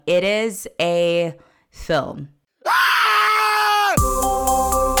It is a film.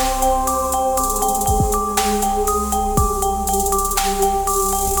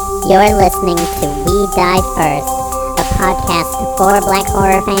 You're listening to We Die First, a podcast for Black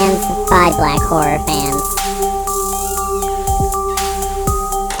horror fans by Black horror fans.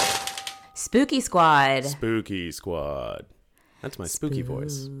 Spooky Squad. Spooky Squad. That's my spooky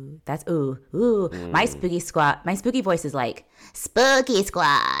voice. That's ooh. My spooky voice is like Spooky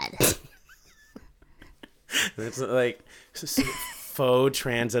Squad. It's like faux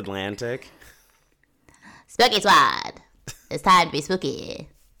transatlantic. Spooky Squad. It's time to be spooky.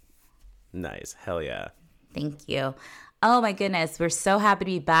 Nice. Hell yeah. Thank you. Oh my goodness, we're so happy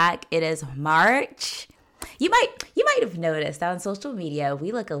to be back. It is March. You might have noticed on social media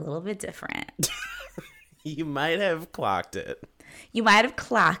we look a little bit different. You might have clocked it. You might have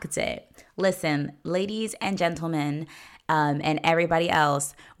clocked it. Listen, ladies and gentlemen, and everybody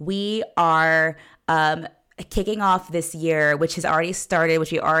else, we are kicking off this year, which we already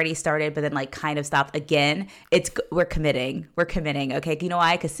started, but then like kind of stopped again. We're committing. Okay, you know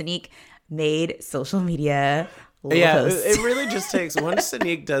why? Because Sanique made social media. Yeah, it really just takes once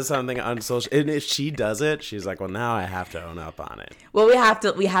Sanique does something on social, and if she does it, she's like, well, now I have to own up on it. Well, we have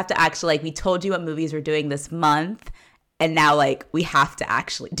to actually, like, we told you what movies we're doing this month, and now, like, we have to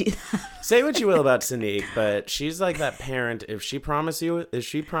actually do that. Say what you will about Sanique, but she's like that parent. If she promised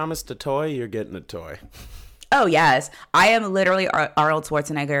a toy, you're getting a toy. Oh, yes. I am literally Arnold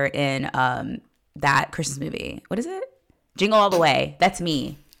Schwarzenegger in that Christmas movie. What is it? Jingle All the Way. That's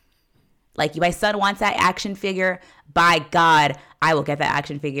me. Like, my son wants that action figure. By God, I will get that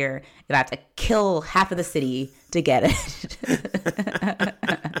action figure if I have to kill half of the city to get it.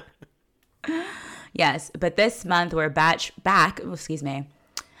 Yes, but this month we're back,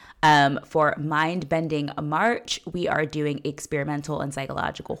 for Mind Bending March. We are doing experimental and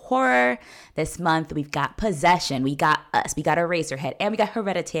psychological horror. This month we've got Possession, we got Us, we got Eraserhead, and we got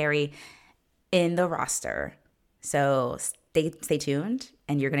Hereditary in the roster. So stay tuned,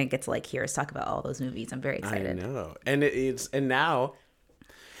 and you're gonna get to like hear us talk about all those movies. I'm very excited. I know, and now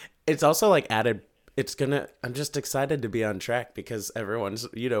it's also like added. I'm just excited to be on track because everyone's,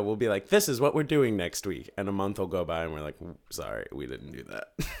 we'll be like, this is what we're doing next week. And a month will go by and we're like, sorry, we didn't do that.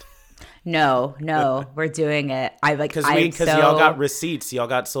 No, we're doing it. Because y'all got receipts. Y'all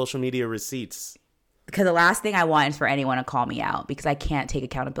got social media receipts. Because the last thing I want is for anyone to call me out because I can't take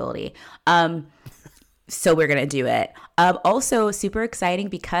accountability. So we're going to do it. Also super exciting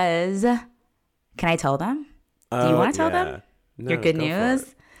because, can I tell them? Do you want to tell them? No, your good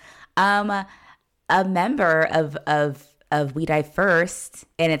news? A member of We Die First,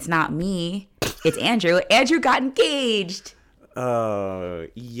 and it's not me, it's Andrew. Andrew got engaged. Oh,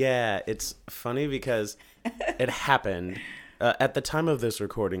 yeah. It's funny because it happened at the time of this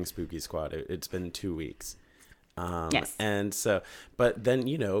recording, Spooky Squad. It's been 2 weeks. Yes. And so, but then,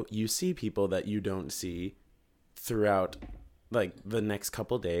 you see people that you don't see throughout like the next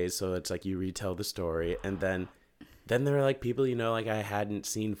couple days. So it's like you retell the story, and then there are like people, like I hadn't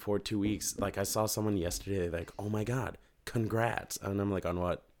seen for 2 weeks. Like I saw someone yesterday, like, oh my God, congrats. And I'm like, on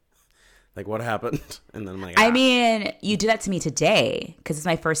what? Like, what happened? And then I'm like, I mean, you did that to me today because it's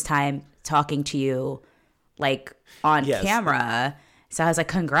my first time talking to you like on camera. So I was like,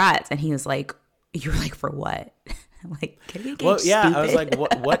 congrats. And he was like, you were like, for what? I'm like, can we get well, yeah, stupid? I was like,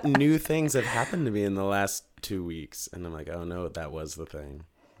 what new things have happened to me in the last 2 weeks? And I'm like, oh no, that was the thing.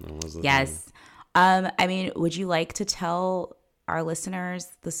 Yes. Thing. I mean, would you like to tell our listeners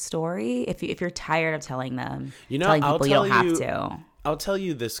the story if you're tired of telling them? Telling people you don't have to. I'll tell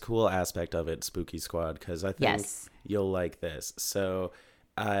you this cool aspect of it, Spooky Squad, because I think you'll like this. So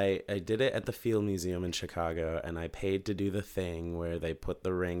I did it at the Field Museum in Chicago, and I paid to do the thing where they put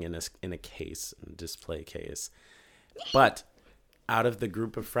the ring in a case, a display case. But out of the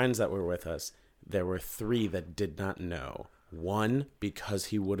group of friends that were with us, there were 3 that did not know. 1, because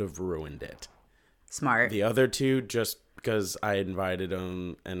he would have ruined it. Smart. The other 2, just because I invited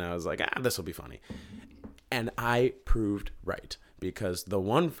him, and I was like, this will be funny. And I proved right. Because the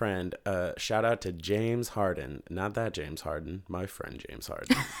one friend, shout out to James Harden, not that James Harden, my friend James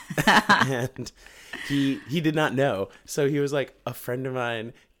Harden. And he did not know. So he was like a friend of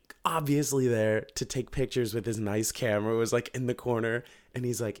mine, obviously there to take pictures with his nice camera, was like in the corner. And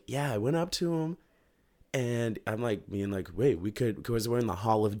he's like, yeah, I went up to him. And I'm like, wait, we could, because we're in the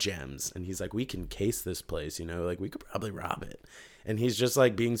Hall of Gems. And he's like, we can case this place, like we could probably rob it. And he's just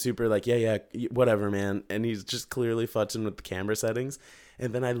like being super like, yeah, whatever, man. And he's just clearly futzing with the camera settings.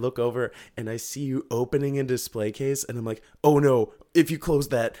 And then I look over and I see you opening a display case. And I'm like, oh no, if you close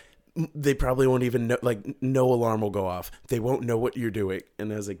that, they probably won't even know, like, no alarm will go off. They won't know what you're doing.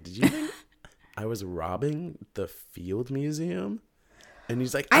 And I was like, did you think I was robbing the Field Museum? And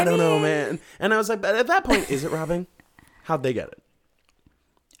he's like, I don't know, man. And I was like, but at that point, is it robbing? How'd they get it?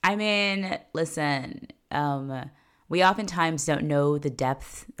 I mean, listen, we oftentimes don't know the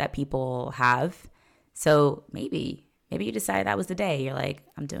depth that people have. So maybe you decided that was the day. You're like,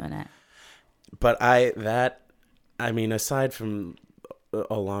 I'm doing it. But aside from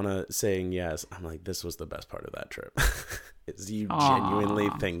Alana saying yes, I'm like, this was the best part of that trip. Is you genuinely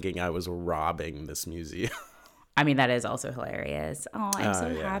thinking I was robbing this museum. I mean, that is also hilarious. Oh, I'm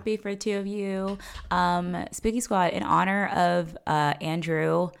so happy for the two of you. Spooky Squad, in honor of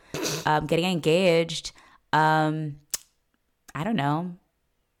Andrew getting engaged, I don't know,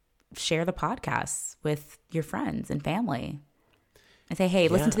 share the podcast with your friends and family. And say, hey,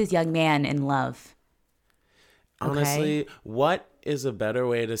 listen to this young man in love. Honestly, what is a better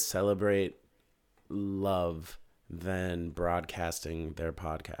way to celebrate love than broadcasting their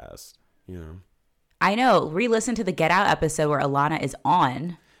podcast? You know? I know. Re-listen to the Get Out episode where Alana is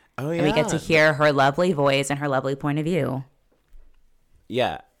on. Oh, yeah. And we get to hear her lovely voice and her lovely point of view.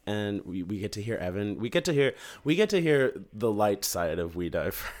 Yeah. And we get to hear Evan. We get to hear the light side of We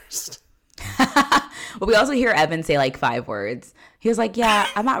Die First. But we also hear Evan say like 5 words. He was like, yeah,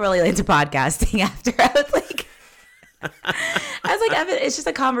 I'm not really into podcasting after. I was like, Evan, it's just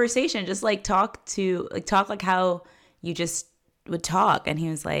a conversation. Just like talk like how you just would talk. And he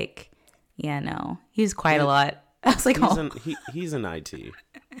was like, yeah, no. He was quiet a lot. I was like, he's an IT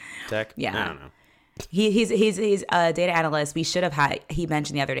tech. Yeah. I don't know. He's a data analyst. He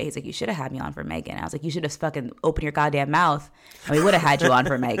mentioned the other day, he's like, you should have had me on for Megan. I was like, you should have fucking opened your goddamn mouth and we would have had you on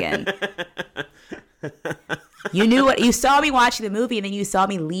for Megan. You knew what you saw me watching the movie and then you saw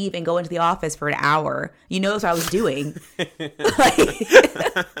me leave and go into the office for an hour. You know what I was doing. Like,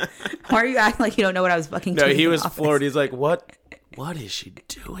 why are you acting like you don't know what I was fucking doing? No, he was floored. He's like, what is she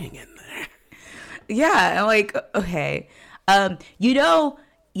doing in there? Yeah, I'm like, okay.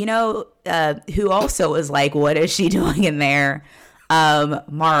 Who also was like, what is she doing in there?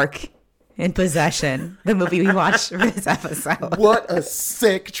 Mark in Possession, the movie we watched for this episode. What a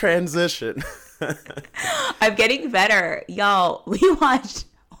sick transition. I'm getting better. Y'all,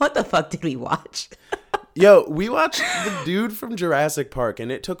 what the fuck did we watch? Yo, we watched the dude from Jurassic Park,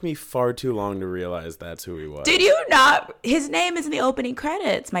 and it took me far too long to realize that's who he was. Did you not? His name is in the opening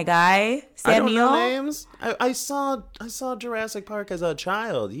credits, my guy. Sam I don't Neill. know names. I saw Jurassic Park as a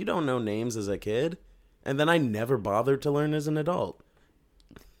child. You don't know names as a kid. And then I never bothered to learn as an adult.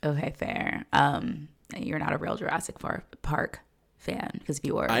 Okay, fair. You're not a real Jurassic Park fan, because if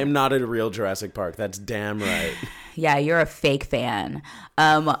you were, I am not a real Jurassic Park. That's damn right. Yeah, you're a fake fan.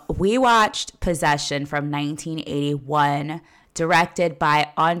 We watched Possession from 1981, directed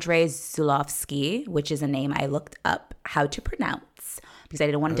by Andrei Zulawski, which is a name I looked up how to pronounce because I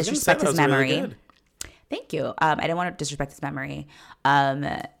didn't want to disrespect his memory. Really Thank you. I didn't want to disrespect his memory.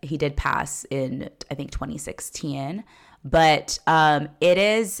 He did pass in, I think, 2016, but it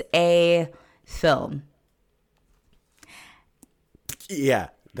is a film. Yeah,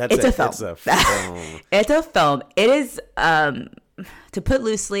 it's a film. It's a film. It's a film. It is, to put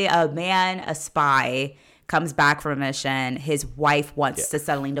loosely, a spy comes back from a mission. His wife wants to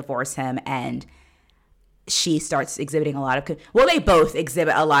suddenly divorce him, and she starts exhibiting a lot of they both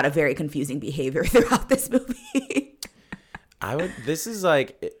exhibit a lot of very confusing behavior throughout this movie. This is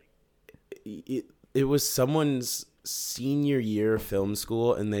like it was someone's senior year of film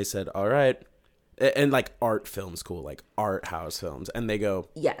school, and they said, all right, and like art film school, like art house films, and they go,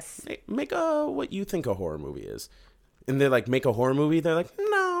 yes, make what you think a horror movie is. And they're like, make a horror movie. They're like,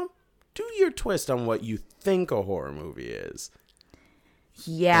 no, do your twist on what you think a horror movie is.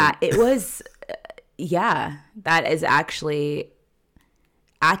 Yeah, it was. Yeah, that is actually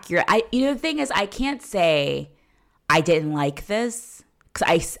accurate. The thing is, I can't say I didn't like this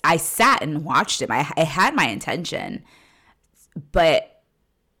because I sat and watched it. I had my intention, but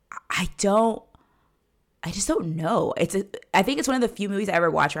I just don't know. I think it's one of the few movies I ever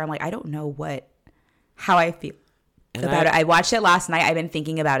watched where I'm like, I don't know how I feel about it. I watched it last night. I've been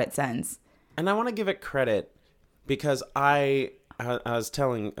thinking about it since. And I want to give it credit because I was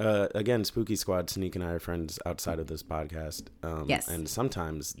telling, again, Spooky Squad, Sneak and I are friends outside of this podcast. Yes. And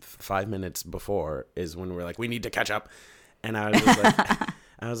sometimes 5 minutes before is when we're like, we need to catch up. And I was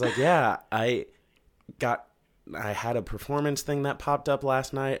just like, yeah, I had a performance thing that popped up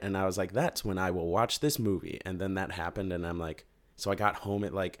last night. And I was like, that's when I will watch this movie. And then that happened. And I'm like, so I got home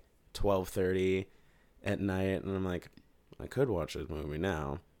at like 12:30 at night. And I'm like, I could watch this movie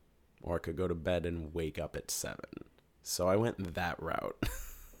now. Or I could go to bed and wake up at 7. So I went that route.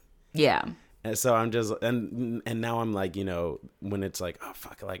 Yeah. And so I'm just and now I'm like, you know, when it's like, oh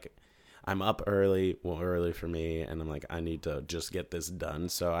fuck, like I'm up early, well early for me, and I'm like, I need to just get this done.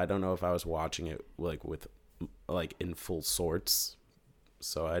 So I don't know if I was watching it like with like in full sorts.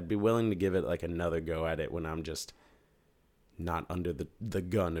 So I'd be willing to give it like another go at it when I'm just not under the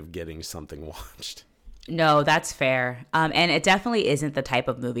gun of getting something watched. No, that's fair. And it definitely isn't the type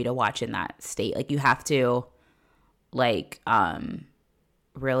of movie to watch in that state. Like you have to like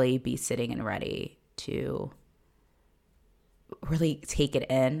really be sitting and ready to really take it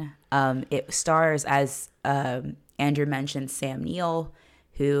in. It stars, as Andrew mentioned, Sam Neill,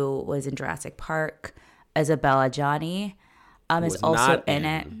 who was in Jurassic Park. Isabella Gianni is also in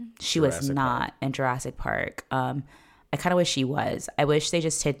it. She was not in Jurassic Park. I kind of wish she was. I wish they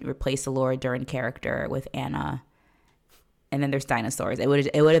just had replaced the Laura Dern character with Anna. And then there's dinosaurs. It would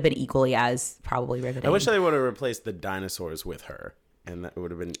have been equally as probably riveting. I wish they would have replaced the dinosaurs with her, and that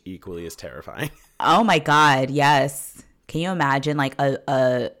would have been equally as terrifying. Oh my God, yes. Can you imagine like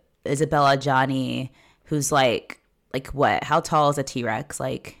a Isabella Gianni who's like what? How tall is a T-Rex?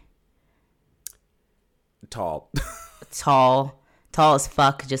 Like tall as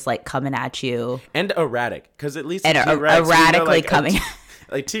fuck, just like coming at you, and erratic, because at least and T-Rex, erratically, you know, like, coming.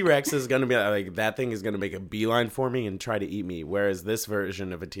 Like T-Rex is gonna be like that thing is gonna make a beeline for me and try to eat me, whereas this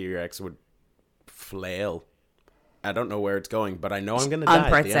version of a T-Rex would flail. I don't know where it's going, but I know I'm gonna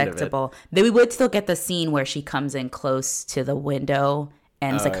die at the end of it. Then we would still get the scene where she comes in close to the window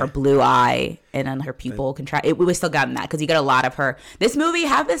and it's like her blue eye and then her pupil contract. We would still gotten that because you get a lot of her. This movie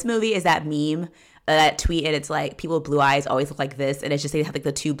is that meme. That tweet, and it's like people with blue eyes always look like this, and it's just they have like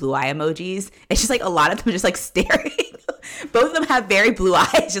the two blue eye emojis. It's just like a lot of them just like staring. Both of them have very blue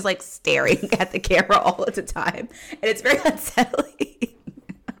eyes, just like staring at the camera all the time, and it's very unsettling.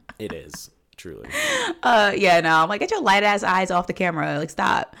 It is truly. Yeah, no, I'm like, get your light ass eyes off the camera, like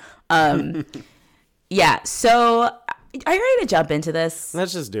stop. Yeah, so are you ready to jump into this?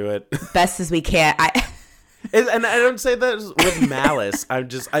 Let's just do it best as we can. And I don't say that with malice.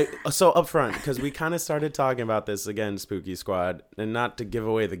 So up front, because we kind of started talking about this again, Spooky Squad, and not to give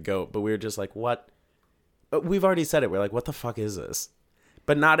away the goat, but we were just like, what? We've already said it. We're like, what the fuck is this?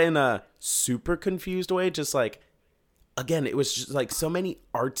 But not in a super confused way. Just like, again, it was just like so many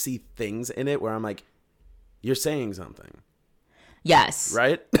artsy things in it where I'm like, you're saying something. Yes.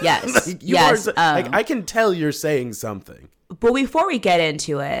 Right? Yes. Like, yes. Like I can tell you're saying something. But before we get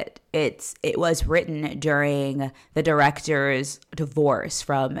into it, it was written during the director's divorce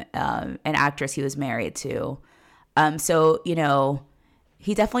from an actress he was married to. So, you know,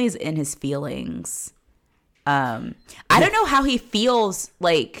 he definitely is in his feelings. I don't know how he feels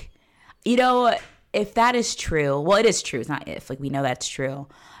like, you know, if that is true. Well, it is true. It's not if. Like, we know that's true.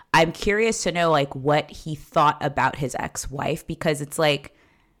 I'm curious to know, like, what he thought about his ex-wife, because it's like,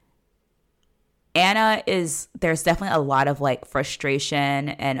 Anna there's definitely a lot of like frustration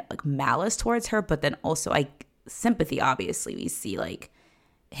and like malice towards her, but then also like sympathy. Obviously, we see like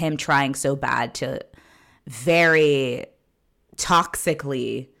him trying so bad to very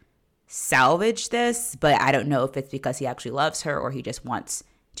toxically salvage this, but I don't know if it's because he actually loves her or he just wants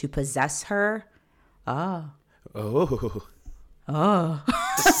to possess her.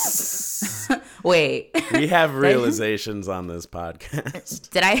 Wait. We have realizations on this podcast.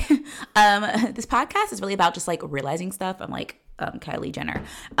 Did I? This podcast is really about just like realizing stuff. I'm like Kylie Jenner.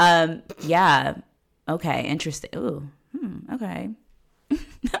 Yeah. Okay. Interesting. Ooh. Okay.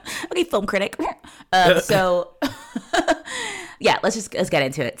 Okay. Film critic. So yeah, let's get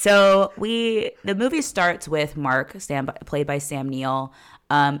into it. So the movie starts with Mark, played by Sam Neill.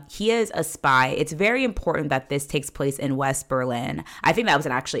 He is a spy. It's very important that this takes place in West Berlin. I think that was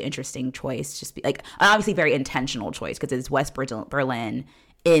an actually interesting choice, just like obviously very intentional choice because it's West Berlin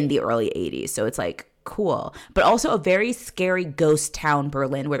in the early 80s. So it's like cool, but also a very scary ghost town,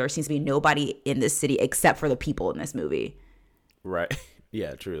 Berlin, where there seems to be nobody in this city except for the people in this movie. Right.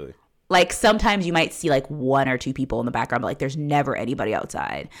 Yeah, truly. Like sometimes you might see like one or two people in the background, but like there's never anybody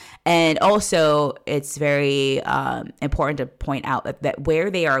outside. And also it's very important to point out that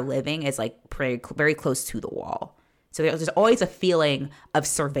where they are living is like very close to the wall. So there's always a feeling of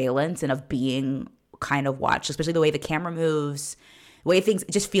surveillance and of being kind of watched, especially the way the camera moves, the way things,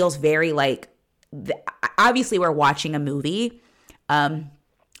 it just feels very like, obviously we're watching a movie. I'm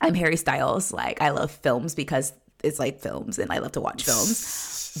Harry Styles. Like I love films because it's like films and I love to watch films.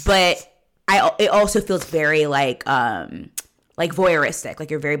 But it also feels very like voyeuristic.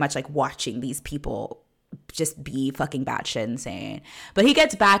 Like you're very much like watching these people just be fucking batshit insane. But he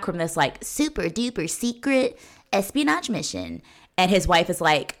gets back from this like super duper secret espionage mission. And his wife is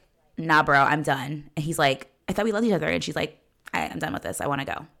like, nah, bro, I'm done. And he's like, I thought we loved each other. And she's like, I'm done with this. I want to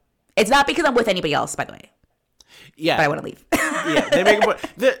go. It's not because I'm with anybody else, by the way. Yeah. But I want to leave. Yeah, they make a point.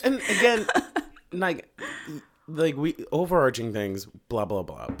 And again, like we overarching things, blah blah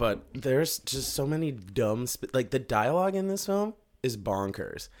blah. But there's just so many dumb, like the dialogue in this film is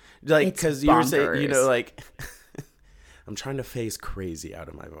bonkers. Like because you were saying, like I'm trying to phase crazy out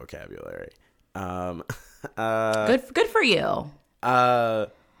of my vocabulary. Good for you.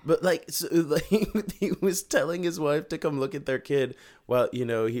 But like, he was telling his wife to come look at their kid. Well, he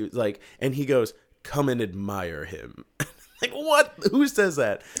was like, and he goes, "Come and admire him." Like, what? Who says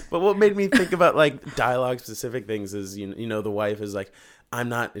that? But what made me think about like dialogue specific things is, the wife is like, "I'm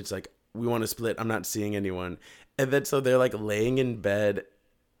not." It's like, we want to split. I'm not seeing anyone. And then so they're like laying in bed,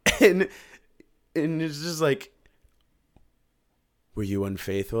 and it's just like, "Were you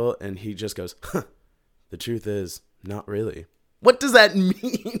unfaithful?" And he just goes, "Huh, the truth is, not really." What does that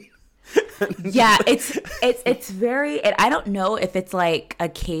mean? Yeah, it's very, and I don't know if it's like a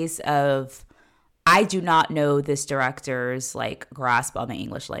case of, I do not know this director's like grasp on the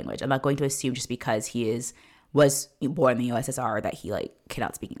English language. I'm not going to assume just because he was born in the USSR that he like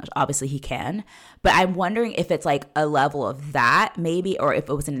cannot speak English. Obviously he can, but I'm wondering if it's like a level of that maybe, or if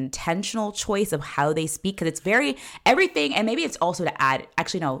it was an intentional choice of how they speak, because it's very everything. And maybe it's also to add,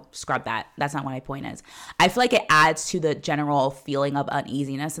 actually no, scrub that, that's not what my point is. I feel like it adds to the general feeling of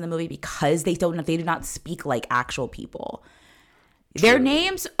uneasiness in the movie because they do not speak like actual people. Their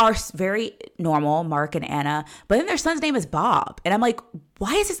names are very normal, Mark and Anna, but then their son's name is Bob, and I'm like,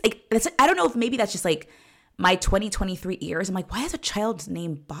 why is this like, I don't know if maybe that's just like my 2023 ears. I'm like, why is a child's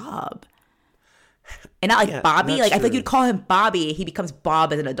name Bob? And not like Bobby. Like, true. I feel like you'd call him Bobby. He becomes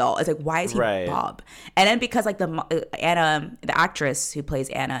Bob as an adult. It's like, why is he Bob? And then because like Anna, the actress who plays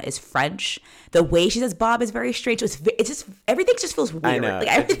Anna, is French, the way she says Bob is very strange. It's just, everything just feels weird. I know.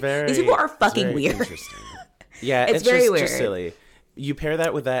 Like, these people are fucking weird. Interesting. Yeah, it's very weird. Just silly. You pair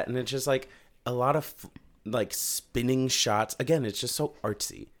that with that, and it's just like a lot of like spinning shots. Again, it's just so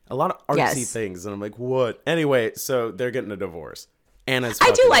artsy. A lot of artsy things, and I'm like, what? Anyway, so they're getting a divorce. Anna's.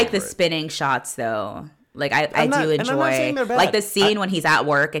 I do like the spinning shots, though. Like I do enjoy like the scene when he's at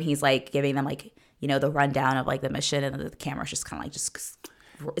work and he's like giving them like the rundown of like the mission, and the camera's just kind of like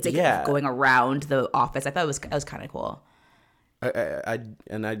it's like going around the office. I thought it was kind of cool. I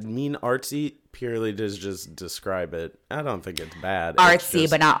mean artsy purely to just describe it. I don't think it's bad. Artsy,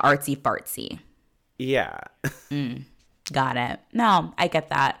 but not artsy fartsy. Yeah. Got it. No, I get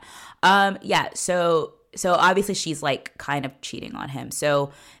that. Yeah. So obviously she's like kind of cheating on him.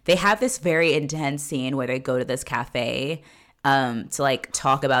 So they have this very intense scene where they go to this cafe, to like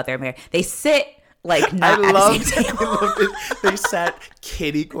talk about their marriage. They sit like not at the same table. I loved it. They sat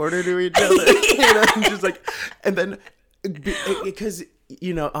kitty corner to each other. Just like, and then because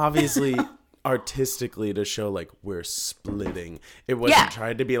obviously artistically to show like we're splitting, it wasn't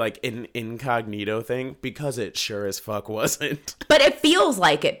trying to be like an incognito thing, because it sure as fuck wasn't. But it feels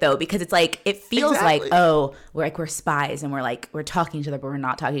like it though, because it's like it feels like, oh, we're spies and we're talking to each other, but we're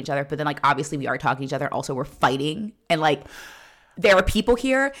not talking to each other. But then like obviously we are talking to each other. Also we're fighting, and like there are people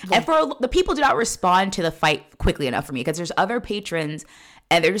here, and for the people do not respond to the fight quickly enough for me, because there's other patrons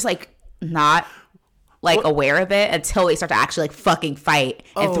and they're just like not like aware of it until they start to actually like fucking fight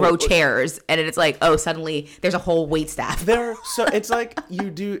and throw chairs, and it's like, oh, suddenly there's a whole wait staff there. So it's like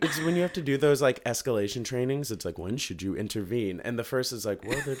it's when you have to do those like escalation trainings, it's like, when should you intervene? And the first is like,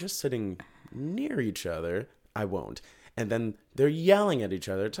 well, they're just sitting near each other, I won't. And then they're yelling at each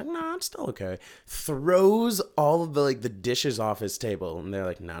other. It's like, no, it's still okay. Throws all of the like the dishes off his table, and they're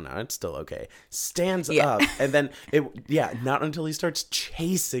like, no, it's still okay. Stands up, and then not until he starts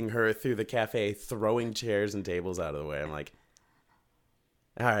chasing her through the cafe, throwing chairs and tables out of the way. I'm like,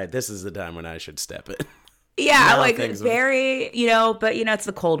 all right, this is the time when I should step in. Yeah, like very, but it's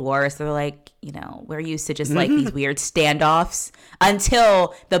the Cold War, so they're like, we're used to just like these weird standoffs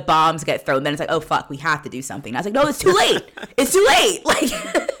until the bombs get thrown. Then it's like, oh fuck, we have to do something. And I was like, no, it's too late. It's too late. Like,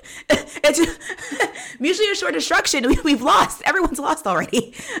 it's mutually assured destruction. We've lost. Everyone's lost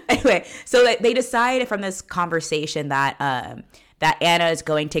already. Anyway, so they decide from this conversation that Anna is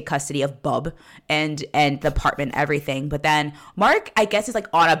going to take custody of Bub and the apartment, everything. But then Mark, I guess, is like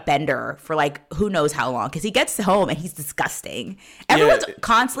on a bender for like who knows how long, because he gets home and he's disgusting. Everyone's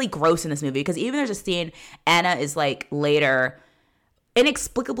constantly gross in this movie, because even there's a scene, Anna is like later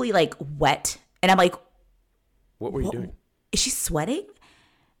inexplicably like wet. And I'm like, what were you doing? Is she sweating?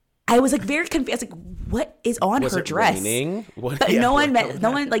 I was like very confused. Like, what is on her dress? Raining? But no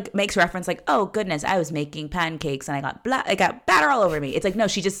one like makes reference like, oh goodness, I was making pancakes and I got batter all over me. It's like, no,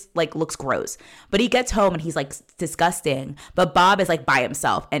 she just like looks gross. But he gets home and he's like disgusting. But Bob is like by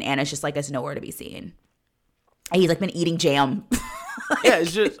himself, and Anna's just like is nowhere to be seen. And he's like been eating jam. Yeah,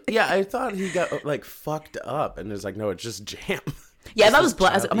 it's just I thought he got like fucked up, and it's like, no, it's just jam. Yeah, It's that was this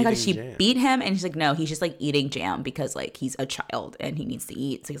blood. I was child like, oh my god, eating she jam. beat him? And she's like, no, he's just like eating jam because like he's a child and he needs to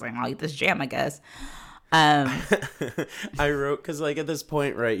eat. So he's like, I'll eat this jam, I guess. I wrote because like at this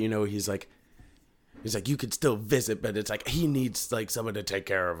point, right? You know, he's like you could still visit, but it's like he needs like someone to take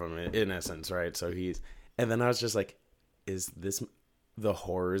care of him in essence, right? So and then I was just like, is this the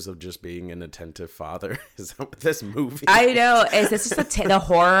horrors of just being an attentive father? Is that what this movie? I know. Is this just the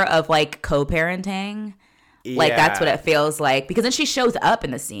horror of like co-parenting? Like that's what it feels like, because then she shows up in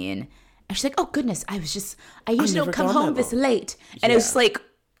the scene and she's like, oh goodness, I usually never don't come gone home that this long. late. And Yeah. it's just like,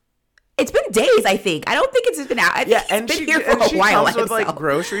 it's been days, I think. I don't think it's just been out. I think And it's been she, here for and a she while. comes with like himself.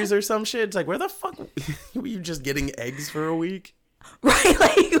 groceries or some shit. It's like, where the fuck were you just getting eggs for a week? Right?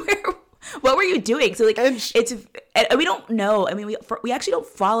 Like, what were you doing? So like, And and we don't know. I mean, we actually don't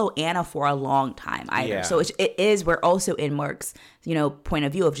follow Anna for a long time either. Yeah. So we're also in Mark's, point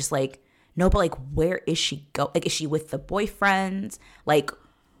of view of just like, no, but like, where is she go? Like, is she with the boyfriend? Like,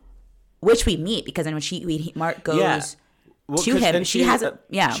 which we meet because then when Mark goes Well, to 'cause- him, and she has a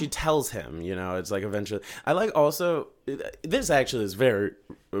She tells him, it's like eventually. I like also this actually is very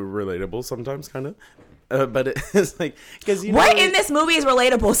relatable sometimes, kind of. But it's like because What in this movie is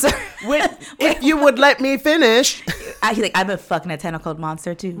relatable, sir? if you would let me finish. He's like, I'm a fucking tentacled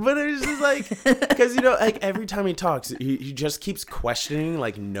monster too. But it's just like because like every time he talks, he just keeps questioning.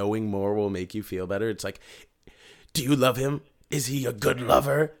 Like knowing more will make you feel better. It's like, do you love him? Is he a good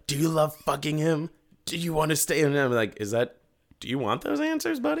lover? Do you love fucking him? Do you want to stay? And I'm like, do you want those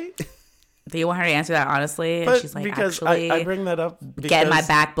answers, buddy? Do you want her to answer that honestly? And But she's like, because actually, I bring that up because, getting my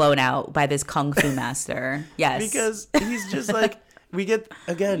back blown out by this kung fu master. Yes. because he's just like we get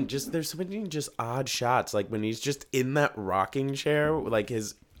again just there's so many just odd shots like when he's just in that rocking chair like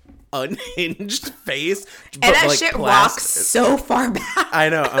his unhinged face and but, that like, shit plastic- rocks so far back. I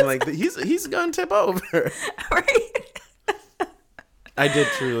know. I'm like he's gonna tip over. Right? I did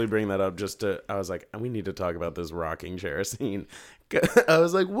truly bring that up I was like, we need to talk about this rocking chair scene. I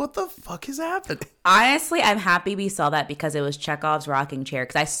was like, what the fuck is happening? Honestly, I'm happy we saw that because it was Chekhov's rocking chair.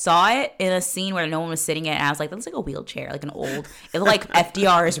 Because I saw it in a scene where no one was sitting in it, and I was like, that looks like a wheelchair, like it looked like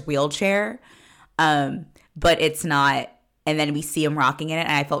FDR's wheelchair, but it's not. And then we see him rocking in it,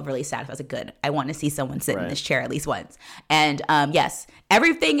 and I felt really sad. I was like, good. I want to see someone sit in Right. this chair at least once. And yes,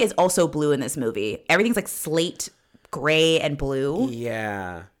 everything is also blue in this movie. Everything's like slate gray and blue.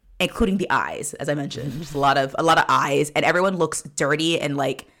 Yeah. Including the eyes, as I mentioned. Just a lot of eyes, and everyone looks dirty and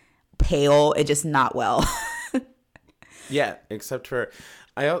like pale and just not well. Yeah, except for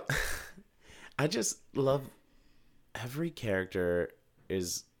I just love every character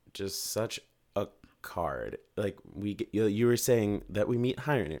is just such a card. Like you were saying that we meet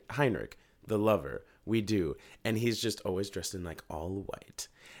Heinrich, the lover. We do, and he's just always dressed in like all white,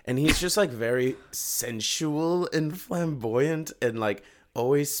 and he's just like very sensual and flamboyant, and like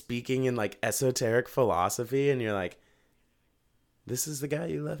always speaking in like esoteric philosophy. And you're like, this is the guy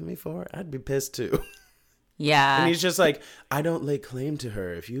you left me for? I'd be pissed too. Yeah. And he's just like, I don't lay claim to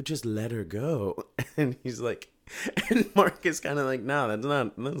her if you just let her go. And he's like, and Mark is kind of like, no,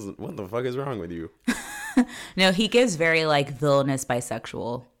 what the fuck is wrong with you? No, he gives very like villainous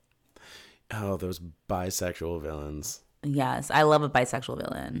bisexual. Oh, those bisexual villains. Yes, I love a bisexual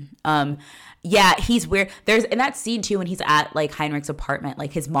villain. Yeah, he's weird. There's in that scene too when he's at like Heinrich's apartment,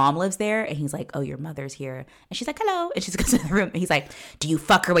 like his mom lives there, and he's like, "Oh, your mother's here," and she's like, "Hello," and she goes in the room. And he's like, "Do you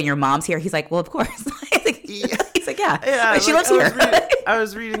fuck her when your mom's here?" He's like, "Well, of course." He's like, "Yeah, Yeah, she like, lives here." I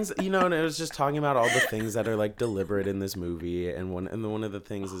was reading, and it was just talking about all the things that are like deliberate in this movie, and one of the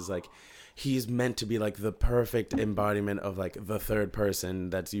things is like he's meant to be like the perfect embodiment of like the third person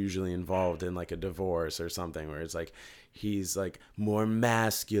that's usually involved in like a divorce or something, where it's like he's like more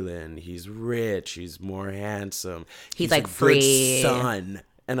masculine, he's rich, he's more handsome, He's like a good free son.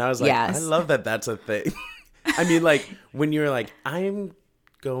 And I was like, Yes. I love that that's a thing. I mean, like when you're like, I'm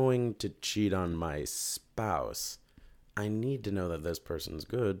going to cheat on my spouse, I need to know that this person's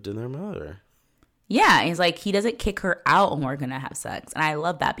good to their mother. Yeah, and he's like, he doesn't kick her out when we're gonna have sex, and I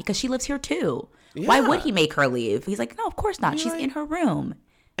love that because she lives here too. Why would he make her leave? He's like, no, of course not. She's like- in her room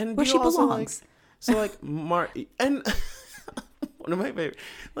And where you she also, belongs. Like, so like Mark and one of my favorite,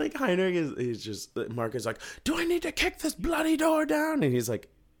 like Heinrich is just Mark is like, do I need to kick this bloody door down? And he's like,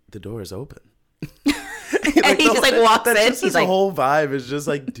 the door is open. And he just like walks in. Just He's his like, whole vibe is just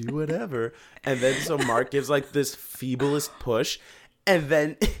like do whatever. And then so Mark gives like this feeblest push, and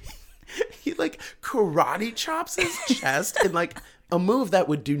then he like karate chops his chest in like a move that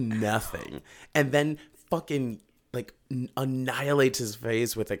would do nothing, and then fucking like annihilates his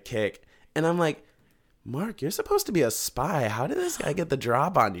face with a kick. And I'm like, Mark, you're supposed to be a spy. How did this guy get the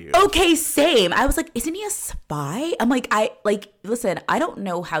drop on you? Okay, same. I was like, isn't he a spy? I'm like, listen, I don't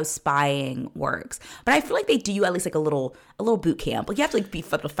know how spying works, but I feel like they do you at least like a little boot camp. Like you have to like be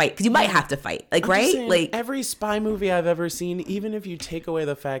able to fight because you might have to fight. Like, right? Saying, like every spy movie I've ever seen, even if you take away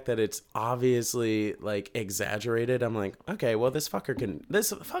the fact that it's obviously like exaggerated, I'm like, okay, well this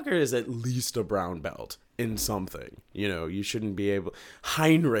fucker is at least a brown belt in something. You know,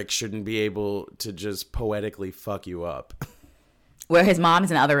 Heinrich shouldn't be able to just poetically fuck you up. Where his mom's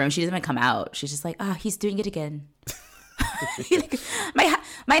in the other room, she doesn't even come out. She's just like, oh, he's doing it again. Like,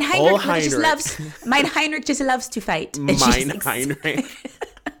 mein Heinrich just loves to fight. Mein Heinrich.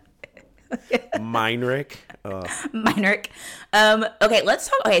 Meinrich. Meinrich. Okay, let's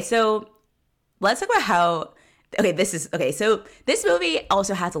talk about how. Okay, so this movie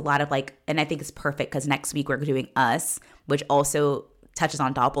also has a lot of like, and I think it's perfect because next week we're doing Us, which also touches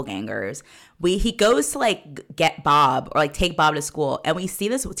on doppelgangers. He goes to like get Bob or like take Bob to school, and we see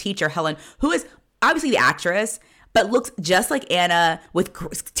this teacher, Helen, who is obviously the actress, but looks just like Anna with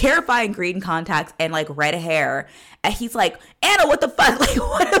terrifying green contacts and like red hair. And he's like, Anna, what the fuck? Like,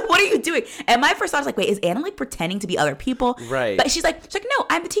 what are you doing? And my first thought was like, wait, is Anna like pretending to be other people? Right. But she's like, no,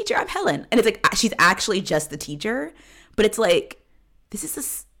 I'm the teacher. I'm Helen. And it's like, she's actually just the teacher. But it's like,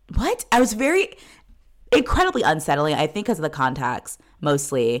 what? I was very incredibly unsettling, I think because of the contacts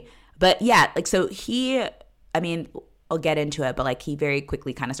mostly. But yeah, like, so I'll get into it, but like he very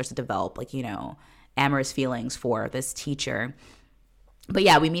quickly kind of starts to develop like, you know, amorous feelings for this teacher. But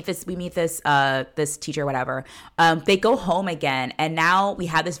yeah, we meet this teacher, whatever. They go home again, and now we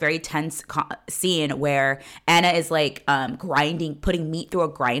have this very tense scene where Anna is like putting meat through a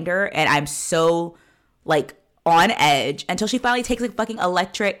grinder, and I'm so like on edge until she finally takes a fucking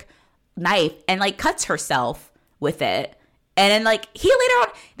electric knife and like cuts herself with it. And then like he later on,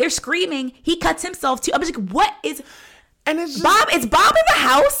 they're screaming, he cuts himself too. I'm just like, what is? And it's just, Bob, is Bob in the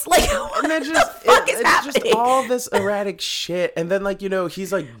house? Like, what the fuck is happening? It's just all this erratic shit. And then, like, you know,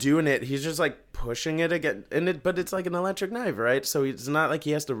 he's, like, doing it. He's just, like, pushing it again. But it's, like, an electric knife, right? So it's not like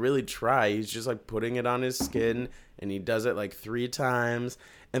he has to really try. He's just, like, putting it on his skin. And he does it, like, 3 times.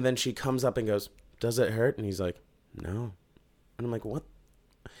 And then she comes up and goes, does it hurt? And he's like, no. And I'm like, what?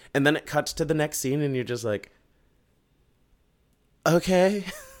 And then it cuts to the next scene. And you're just like, okay.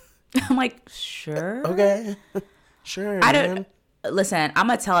 I'm like, sure. Okay. Sure. Listen, I'm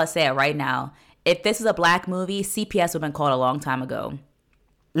gonna say it right now. If this is a black movie, CPS would have been called a long time ago.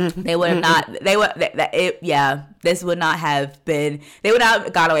 They would have not. This would not have been. They would not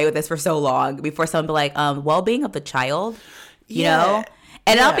have got away with this for so long before someone be like, well-being of the child, you know.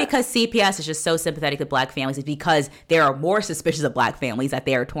 And not because CPS is just so sympathetic to black families, it's because they are more suspicious of black families that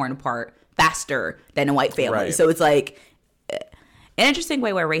they are torn apart faster than a white family. Right. So it's like an interesting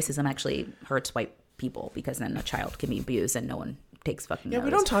way where racism actually hurts white people, because then a child can be abused and no one takes fucking notice.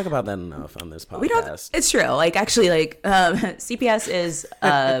 We don't talk about that enough on this podcast. We don't. It's true. Like, actually, like CPS is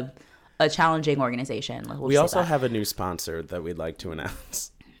a challenging organization. We also have a new sponsor that we'd like to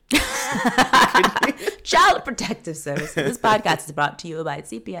announce. Child Protective Services. This podcast is brought to you by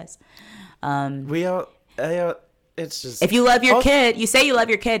CPS. It's just, if you love your kid, you say you love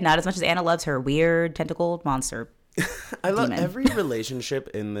your kid, not as much as Anna loves her weird tentacled monster. I love every relationship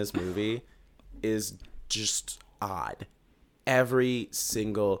in this movie is just odd. Every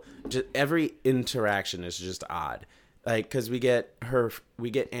interaction is just odd. Like, because we get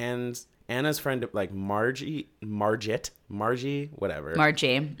Anna's friend, like Margie, whatever.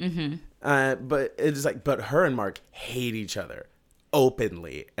 Margie. Mm-hmm. But it's like, but her and Mark hate each other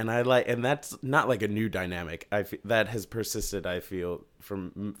openly, and that's not like a new dynamic. That has persisted, I feel,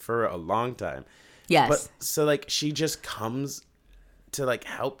 for a long time. Yes. But so like she just comes to like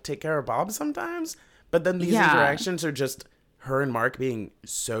help take care of Bob sometimes, but then these interactions are just her and Mark being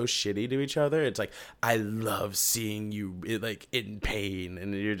so shitty to each other. It's like, I love seeing you like in pain,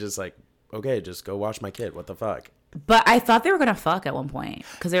 and you're just like, okay, just go watch my kid. What the fuck? But I thought they were gonna fuck at one point,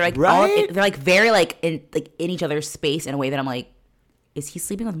 because they're like they're like very like in each other's space in a way that I'm like, is he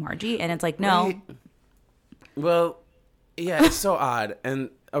sleeping with Margie? And it's like, no. Right. Well, yeah, it's so odd.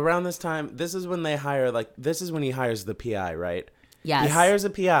 And around this time, this is when he hires the PI, right? Yes. He hires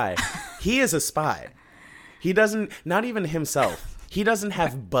a PI. He is a spy. He doesn't, not even himself. He doesn't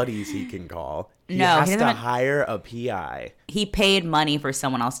have buddies he can call. He has to hire a PI. He paid money for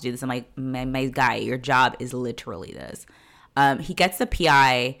someone else to do this. I'm like, my guy, your job is literally this. He gets the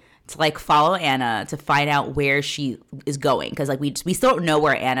PI to like follow Anna to find out where she is going, because like we still don't know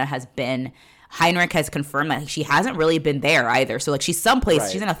where Anna has been. Heinrich has confirmed that she hasn't really been there either. So like she's someplace,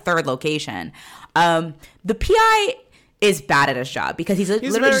 right. She's in a third location. The PI is bad at his job because he's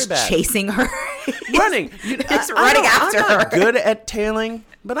literally just chasing her. running. He's running after I'm not her. good at tailing,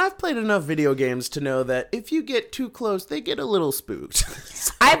 but I've played enough video games to know that if you get too close, they get a little spooked.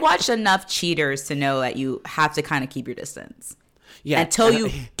 I've watched enough cheaters to know that you have to kind of keep your distance. Yeah, Until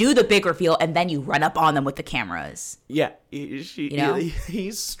you do the big reveal, and then you run up on them with the cameras. Yeah, know?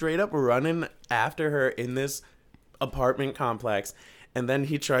 he's straight up running after her in this apartment complex, and then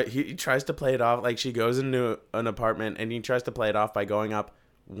he tries to play it off like she goes into an apartment, and he tries to play it off by going up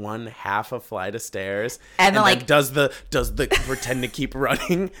one half a flight of stairs, and then like does the pretend to keep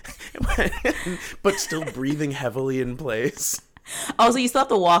running, but still breathing heavily in place. Also, you still have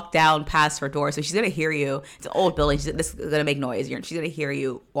to walk down past her door, so she's gonna hear you. It's an old building. This is gonna make noise. She's gonna hear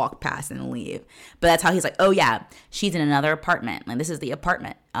you walk past and leave. But that's how he's like, oh yeah, she's in another apartment. Like, this is the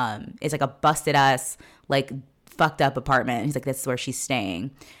apartment. It's like a busted ass, like fucked up apartment. And he's like, this is where she's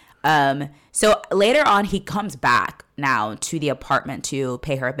staying. So later on, he comes back now to the apartment to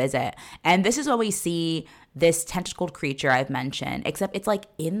pay her a visit, and this is when we see this tentacled creature I've mentioned. Except it's like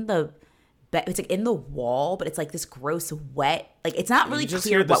in the. But it's like in the wall, but it's like this gross wet. Like, it's not really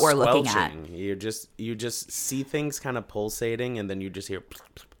clear what we're looking at. You just see things kind of pulsating, and then you just hear.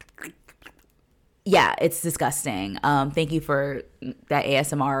 Yeah, it's disgusting. Thank you for that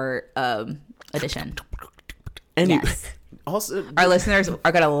ASMR edition. And yes. Also, our listeners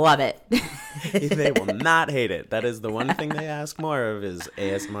are gonna love it. They will not hate it. That is the one thing they ask more of is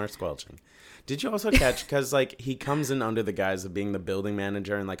ASMR squelching. Did you also catch, because like he comes in under the guise of being the building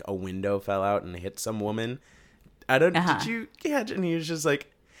manager, and like a window fell out and hit some woman? Did you catch? And he was just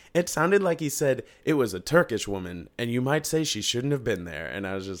like, it sounded like he said it was a Turkish woman, and you might say she shouldn't have been there. And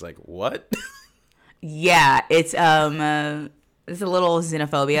I was just like, what? Yeah, it's a little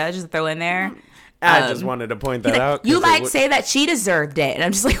xenophobia just to throw in there. I just wanted to point that out. You might say that she deserved it, and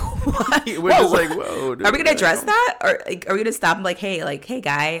I'm just like, what? We're just like, whoa. Dude, are we gonna address that, or like, are we gonna stop and like, hey,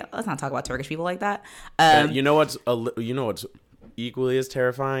 guy, let's not talk about Turkish people like that. You know what's equally as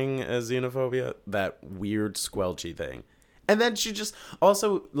terrifying as xenophobia? That weird squelchy thing. And then she just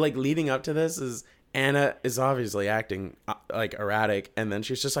also like leading up to this is Anna is obviously acting like erratic, and then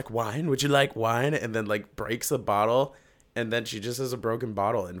she's just like, wine? Would you like wine? And then like breaks the bottle. And then she just has a broken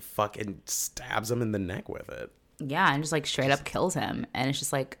bottle and fucking stabs him in the neck with it. Yeah, and just like straight up kills him. And it's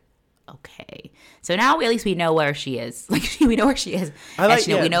just like, okay. So now at least we know where she is. Like, we know where she is.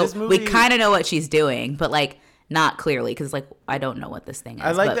 We kind of know what she's doing, but like not clearly, because like I don't know what this thing is.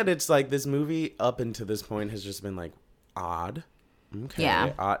 I like that it's like this movie up until this point has just been like odd. Okay.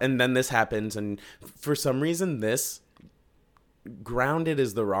 Yeah. And then this happens, and for some reason this grounded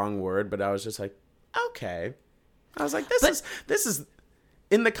is the wrong word, but I was just like, okay. I was like, this is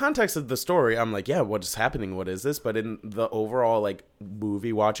in the context of the story. I'm like, yeah, what is happening? What is this? But in the overall like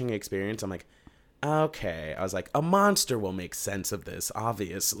movie watching experience, I'm like, okay. I was like, a monster will make sense of this,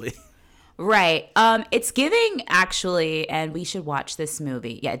 obviously. Right. It's giving actually, and we should watch this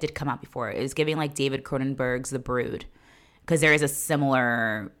movie. Yeah, it did come out before. It was giving like David Cronenberg's The Brood, because there is a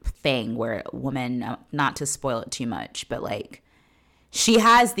similar thing where a woman, not to spoil it too much, but like, she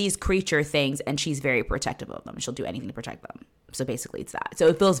has these creature things, and she's very protective of them. She'll do anything to protect them. So basically it's that. So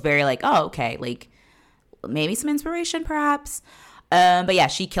it feels very like, oh, okay, like maybe some inspiration perhaps. But yeah,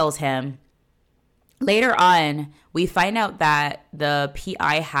 she kills him. Later on, we find out that the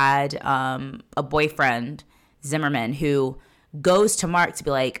PI had a boyfriend, Zimmerman, who goes to Mark to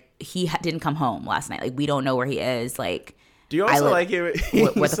be like, he didn't come home last night. Like, we don't know where he is. Like, do you also like it?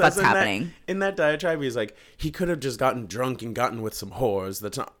 What the fuck's happening? In that diatribe, he's like, he could have just gotten drunk and gotten with some whores.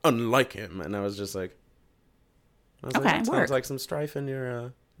 That's not unlike him. And I was just like, that sounds like some strife in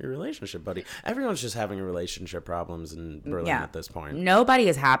your relationship, buddy. Everyone's just having relationship problems in Berlin at this point. Nobody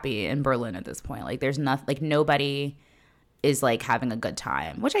is happy in Berlin at this point. Like, there's nothing. Like, nobody is like having a good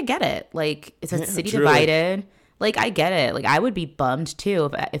time, which I get it. Like, it's a city divided. Like, I get it. Like, I would be bummed too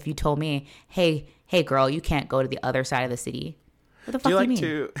if you told me, hey, girl, you can't go to the other side of the city. What the fuck do you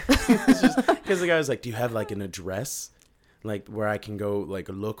mean? Because the guy was like, do you have like an address, like where I can go like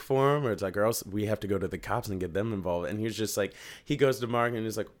look for him? Or it's like, or else we have to go to the cops and get them involved. And he was just like, he goes to Mark and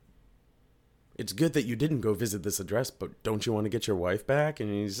he's like, it's good that you didn't go visit this address, but don't you want to get your wife back? And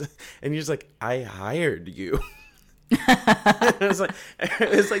he's like, I hired you. it's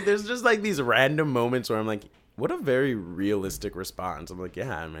like there's just like these random moments where I'm like, what a very realistic response. I'm like,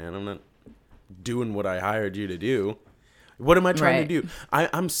 yeah, man, I'm not doing what I hired you to do. What am I trying to do?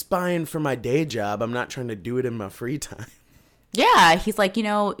 I'm spying for my day job. I'm not trying to do it in my free time. Yeah, he's like,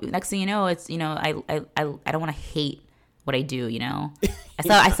 next thing you know, it's, I don't want to hate what I do,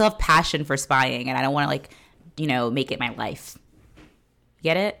 I still have passion for spying, and I don't want to like, make it my life.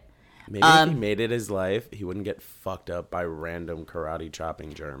 Get it? Maybe if he made it his life, he wouldn't get fucked up by random karate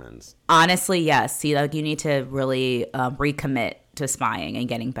chopping Germans. Honestly, yes. See, like you need to really recommit to spying and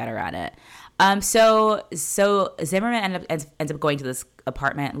getting better at it. So Zimmerman ends up going to this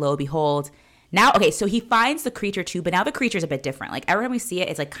apartment. Lo and behold, now so he finds the creature too, but now the creature's a bit different. Like every time we see it,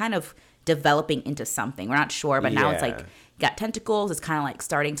 it's like kind of developing into something. We're not sure, but now it's like got tentacles. It's kind of like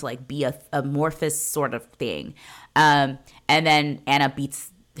starting to like be a amorphous sort of thing. And then Anna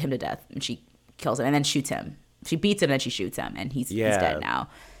beats him to death and she kills him and then shoots him. She beats him and then she shoots him and he's dead now.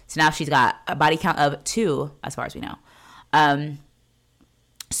 So now she's got a body count of 2 as far as we know.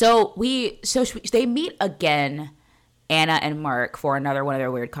 So they meet again, Anna and Mark, for another one of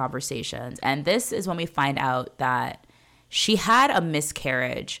their weird conversations. And this is when we find out that she had a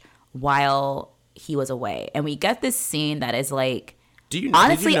miscarriage while he was away. And we get this scene that is like,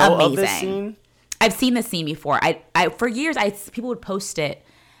 honestly, did you know amazing. Of this scene? I've seen this scene before. I for years, people would post it,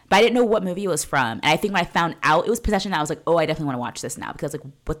 but I didn't know what movie it was from. And I think when I found out it was Possession, I was like, oh, I definitely want to watch this now. Because like,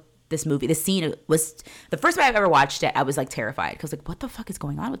 what this movie, this scene was, the first time I've ever watched it, I was like terrified. Because like, what the fuck is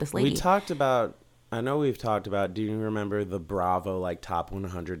going on with this lady? I know we've talked about, do you remember the Bravo like top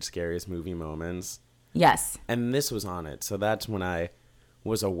 100 scariest movie moments? Yes. And this was on it. So that's when I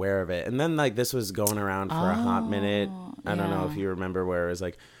was aware of it. And then like this was going around for a hot minute. I don't know if you remember where it was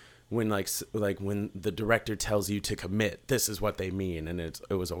like, when when the director tells you to commit, this is what they mean, and it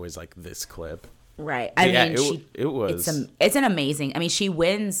was always like this clip. Right. It's an amazing. I mean, she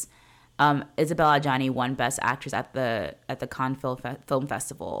wins. Isabella Adjani won Best Actress at the Cannes Film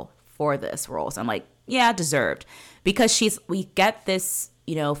Festival for this role. So I'm like, yeah, deserved, because we get this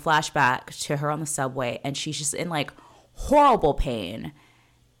flashback to her on the subway, and she's just in like horrible pain,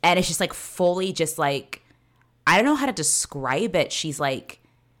 and it's just like fully just like, I don't know how to describe it. She's like.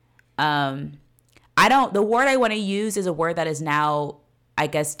 The word I want to use is a word that is now, I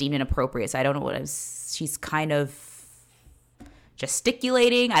guess, deemed inappropriate. So I don't know she's kind of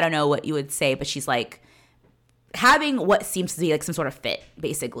gesticulating. I don't know what you would say, but she's like having what seems to be like some sort of fit,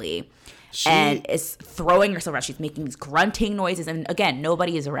 basically. And is throwing herself around. She's making these grunting noises. And again,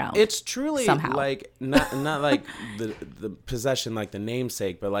 nobody is around. It's truly somehow. Like, not like the possession, like the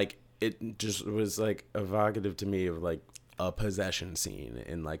namesake, but like it just was like evocative to me of like a possession scene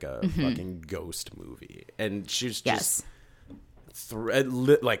in like a fucking ghost movie, and she's just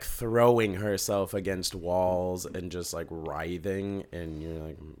throwing herself against walls and just like writhing, and you're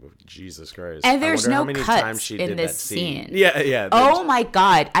like, Jesus Christ. And there's no cuts in this scene. Yeah. Oh my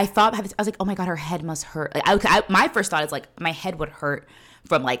God. I was like, oh my God, her head must hurt. Like, my first thought is like, my head would hurt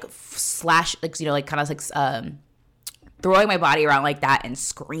from like slash, like, like kind of like throwing my body around like that and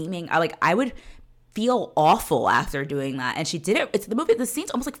screaming. I would feel awful after doing that, and she did it. The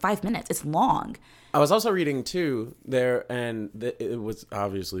scene's almost like 5 minutes. It's long. I was also reading too there, and it was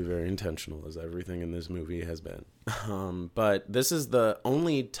obviously very intentional, as everything in this movie has been. But this is the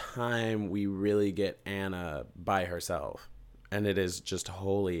only time we really get Anna by herself, and it is just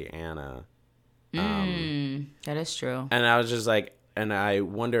wholly Anna. That is true. And I was just like, and I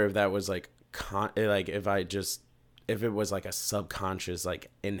wonder if that was like if it was like a subconscious like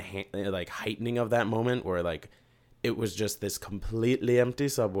like heightening of that moment, where like it was just this completely empty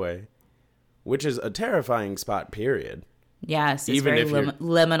subway, which is a terrifying spot, period. Yes, it's even very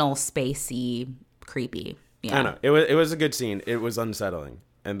liminal, spacey, creepy. Yeah, I know. It was a good scene. It was unsettling,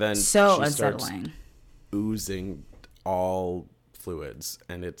 and then she unsettling, oozing all fluids,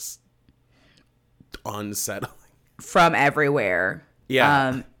 and it's unsettling from everywhere.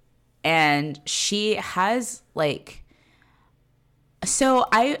 Yeah. And she has like, so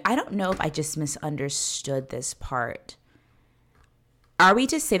I don't know if I just misunderstood this part. Are we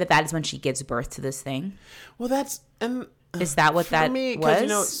to say that is when she gives birth to this thing? Well, is that what that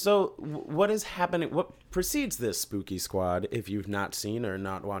was? So what is happening? What precedes this Spooky Squad, if you've not seen or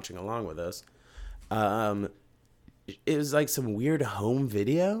not watching along with us, it was like some weird home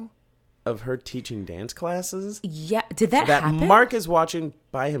video of her teaching dance classes. Yeah, did that happen? Mark is watching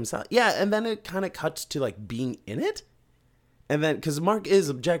by himself. Yeah, and then it kind of cuts to like being in it, and then because Mark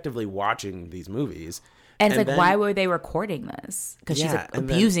is objectively watching these movies, and it's like, why were they recording this? Because she's like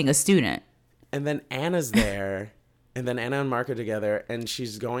abusing a student. And then Anna's there, and then Anna and Mark are together, and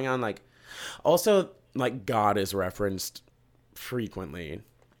she's going on like, also like God is referenced frequently,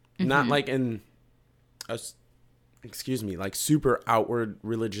 not like in a like super outward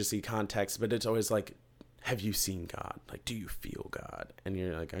religious-y context, but it's always like, have you seen God? Like, do you feel God? And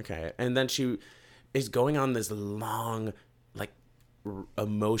you're like, okay. And then she is going on this long, like,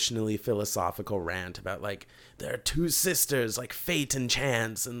 emotionally philosophical rant about like, there are two sisters, like fate and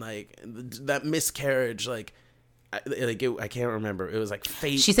chance, and like that miscarriage, like I can't remember. It was like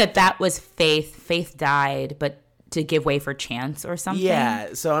fate. She said that was Faith. Faith died, but to give way for Chance or something.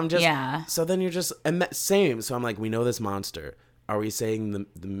 Yeah. So I'm just. Yeah. So then you're just same. So I'm like, we know this monster. Are we saying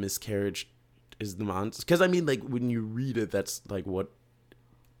the miscarriage is the monster? Because I mean, like when you read it, that's like what.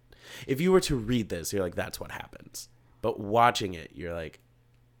 If you were to read this, you're like, that's what happens. But watching it, you're like,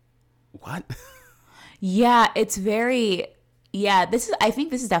 what? Yeah, it's very. Yeah, I think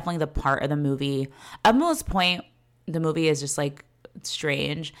this is definitely the part of the movie. Up until this point, the movie is just like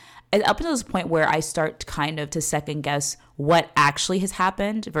strange. And up until this point where I start kind of to second guess what actually has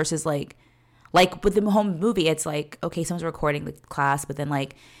happened versus like with the home movie, it's like, okay, someone's recording the class, but then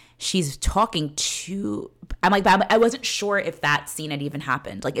like she's talking to. I'm like, I wasn't sure if that scene had even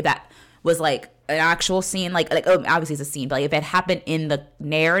happened. Like if that was like an actual scene, like oh, obviously it's a scene, but like if it happened in the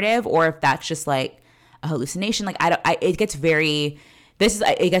narrative or if that's just like a hallucination. Like it gets very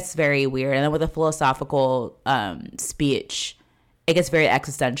weird. And then with a philosophical speech, it gets very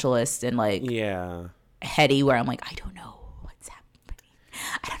existentialist and like heady, where I'm like, I don't know what's happening.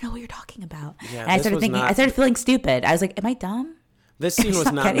 I don't know what you're talking about. Yeah, and I started feeling stupid. I was like, am I dumb? This scene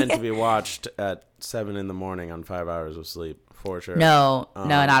was not meant to be watched at 7 a.m. on 5 hours of sleep, for sure. No,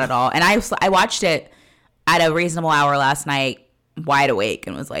 not at all. And I watched it at a reasonable hour last night, wide awake,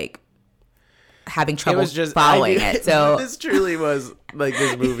 and was like, having trouble following it. So this truly was like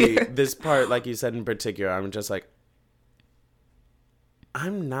this movie, this part, like you said in particular, I'm just like,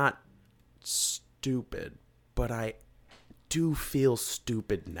 I'm not stupid, but I do feel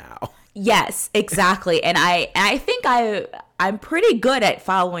stupid now. Yes, exactly. And I think I'm pretty good at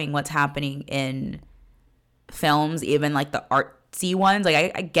following what's happening in films, even like the artsy ones.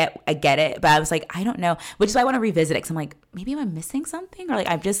 Like I get it, but I was like, I don't know, which is why I want to revisit it, because I'm like, maybe I'm missing something, or like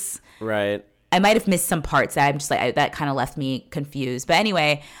I'm just right. I might have missed some parts that I'm just like, that kind of left me confused. But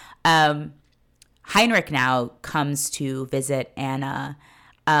anyway, Heinrich now comes to visit Anna,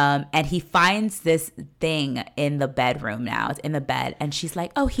 and he finds this thing in the bedroom now. It's in the bed. And she's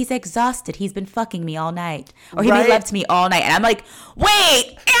like, oh, he's exhausted. He's been fucking me all night. Or he made love to me all night. And I'm like,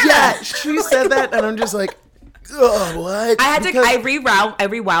 wait, Anna! Yeah, she said that, and I'm just like, oh, what? I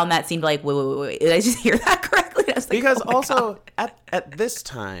rewound that scene to like, wait. Did I just hear that correctly? I was like, because oh also, at this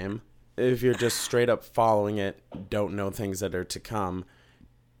time, if you're just straight up following it, don't know things that are to come.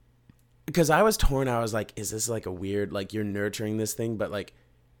 Because I was torn. I was like, is this like a weird, like you're nurturing this thing, but like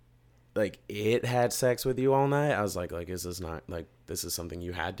it had sex with you all night? I was like, is this not like, this is something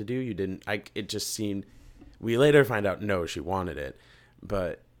you had to do? You didn't, it just seemed, we later find out, no, she wanted it.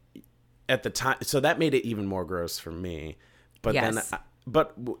 But at the time, so that made it even more gross for me. But yes. Then,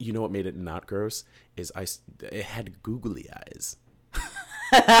 but you know what made it not gross is it had googly eyes.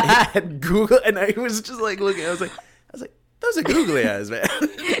 It had Google, and I was just like looking. I was like, those are googly eyes, man.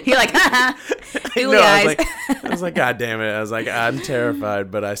 You're like, googly eyes. I was like, God damn it! I was like, I'm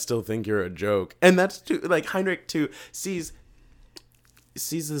terrified, but I still think you're a joke. And that's too, like Heinrich too sees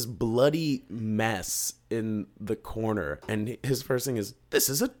this bloody mess in the corner, and his first thing is, this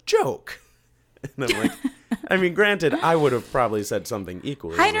is a joke. And I'm like, I mean, granted, I would have probably said something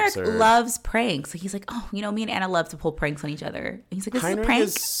equally Heinrich absurd. loves pranks. He's like, oh, you know, me and Anna love to pull pranks on each other. And he's like, this Heinrich is a prank.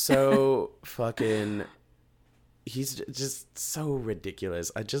 is so fucking... He's just so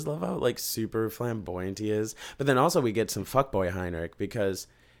ridiculous. I just love how, like, super flamboyant he is. But then also we get some fuckboy Heinrich because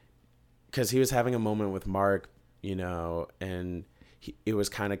he was having a moment with Mark, you know, and it was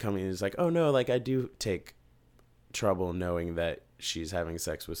kind of coming. He's like, oh, no, like, I do take trouble knowing that she's having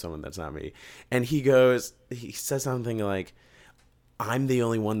sex with someone that's not me. And he says something like, I'm the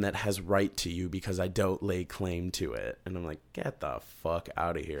only one that has right to you because I don't lay claim to it. And I'm like, get the fuck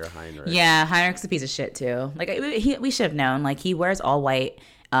out of here, Heinrich. Yeah, Heinrich's a piece of shit too. Like we should have known. Like he wears all white,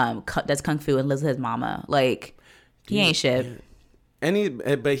 does kung fu and lives with his mama. Like he ain't shit.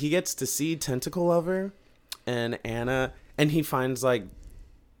 And but he gets to see Tentacle Lover and Anna, and he finds like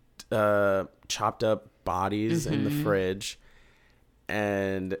chopped up bodies in the fridge.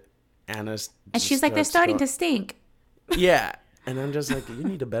 And Anna's and she's like, they're starting to stink. Yeah. And I'm just like, you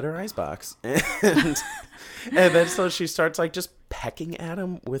need a better icebox. And then so she starts like just pecking at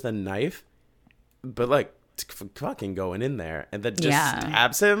him with a knife, but like fucking going in there, and then just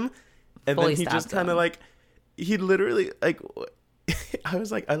stabs him. And fully then he just kind of like, he literally like, I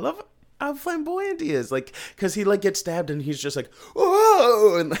was like, I love how flamboyant he is, like, because he like gets stabbed and he's just like,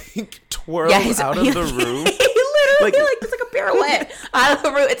 whoa, and like twirls out of the room. He literally like it's like a pirouette out of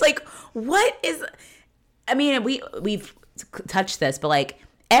the room. It's like, what is? I mean, we've touched this, but like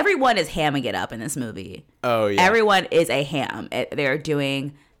everyone is hamming it up in this movie. Oh yeah, everyone is a ham. They're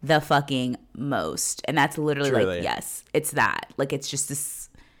doing the fucking most, and that's literally like, yes, it's that. Like it's just this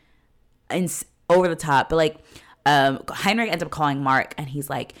over the top. But like Heinrich ends up calling Mark, and he's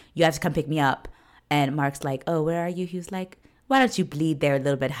like, you have to come pick me up. And Mark's like, oh, where are you? He was like, why don't you bleed there a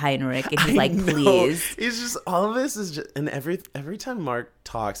little bit, Heinrich? And he's like, please. He's just, all of this is just, and every time Mark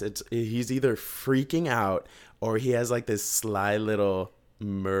talks, he's either freaking out or he has like this sly little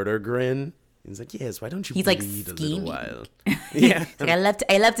murder grin. He's like, yes, why don't you bleed a little while? Yeah. Like,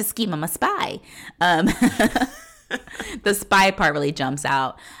 I love to scheme. I'm a spy. The spy part really jumps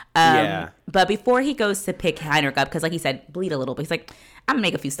out. But before he goes to pick Heinrich up, because like he said, bleed a little bit, he's like, I'm gonna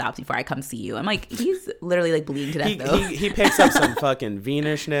make a few stops before I come see you. I'm like, he's literally like bleeding to death though. He picks up some fucking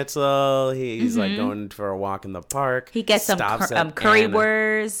Wiener Schnitzel. He's like going for a walk in the park. He gets some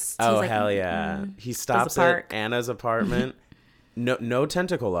currywurst. Oh, like, hell yeah. He stops at Anna's apartment. No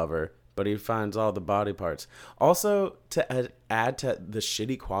tentacle lover, but he finds all the body parts. Also, to add to the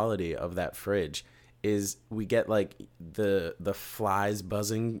shitty quality of that fridge is we get like the flies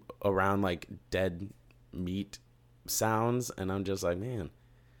buzzing around like dead meat sounds, and I'm just like, man,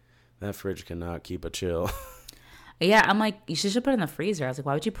 that fridge cannot keep a chill. Yeah, I'm like, you should put it in the freezer. I was like,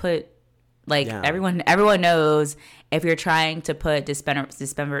 why would you put everyone knows if you're trying to put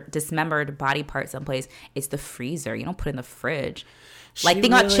dismembered body parts someplace, it's the freezer. You don't put it in the fridge. Think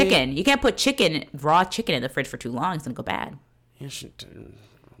about chicken. You can't put raw chicken in the fridge for too long. It's gonna go bad. Yeah,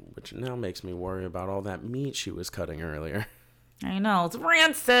 which now makes me worry about all that meat she was cutting earlier. I know, it's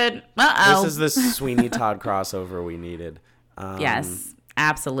rancid. Uh-oh. This is the Sweeney Todd crossover we needed. Yes,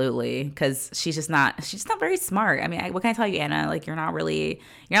 absolutely. Because she's not very smart. I mean, what can I tell you, Anna? Like, you're not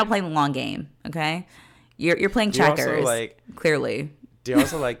playing the long game. Okay, you're playing checkers. Clearly. Do you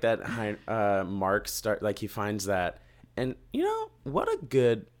also like that Mark he finds that, and you know what a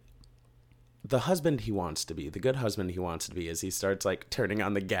good. The husband he wants to be, the good husband he wants to be, is he starts like turning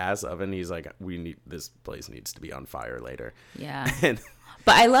on the gas oven. He's like, this place needs to be on fire later. Yeah.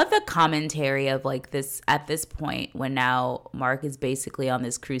 But I love the commentary of like this at this point when now Mark is basically on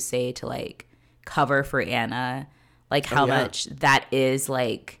this crusade to like cover for Anna, like how much that is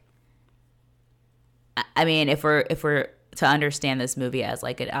like. I mean, if we're to understand this movie as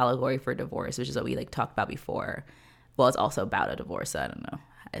like an allegory for divorce, which is what we like talked about before. Well, it's also about a divorce. So I don't know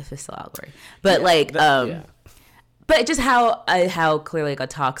if it's still allegory, but but just how clearly like a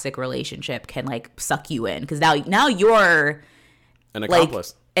toxic relationship can like suck you in, because now you're an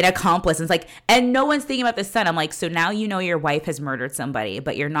accomplice. An accomplice. And it's like, and no one's thinking about the son. I'm like, so now you know your wife has murdered somebody,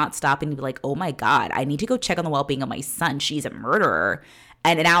 but you're not stopping to be like, oh my God, I need to go check on the well-being of my son. She's a murderer.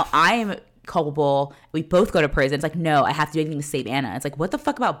 And now I'm culpable. We both go to prison. It's like, no, I have to do anything to save Anna. It's like, what the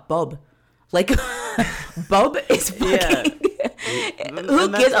fuck about Bub? Like, Bub is fucking... Who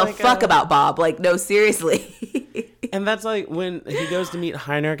gives a fuck about Bob? Like, no, seriously. And that's like when he goes to meet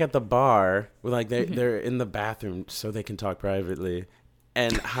Heinrich at the bar. Like they're in the bathroom so they can talk privately.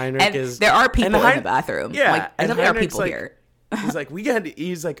 And Heinrich there are people in the bathroom. Yeah, like, and there are people here. He's like,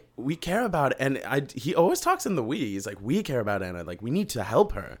 we care about it. And he always talks in the we. He's like, we care about Anna. Like, we need to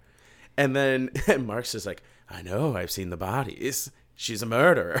help her. And then Mark's just like, I know, I've seen the bodies. She's a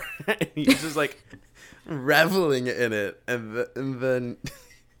murderer. And he's just like reveling in it. And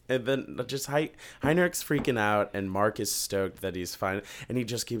then just Heinrich's freaking out, and Mark is stoked that he's fine. And he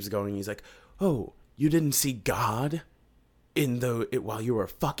just keeps going. He's like, oh, you didn't see God while you were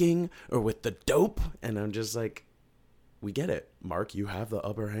fucking or with the dope? And I'm just like, we get it, Mark. You have the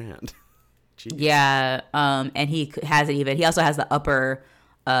upper hand. Jeez. Yeah. And he also has the upper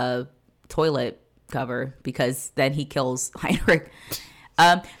toilet cover, because then he kills Heinrich.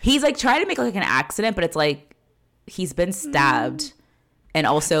 He's like trying to make like an accident, but it's like he's been stabbed, and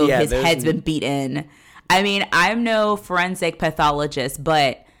also his head's been beaten. I mean, I'm no forensic pathologist,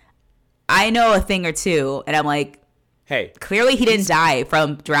 but I know a thing or two, and I'm like, hey, clearly he didn't die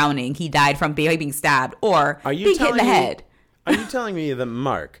from drowning. He died from being stabbed or being hit in the head. Are you telling me that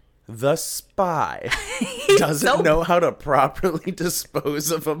Mark, the spy, doesn't know how to properly dispose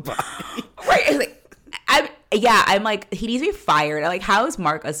of a body? Right. I'm like, he needs to be fired. Like, how is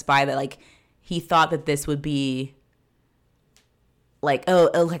Mark a spy that like he thought that this would be like,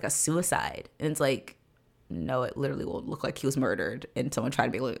 like a suicide? And it's like, no, it literally will look like he was murdered and someone tried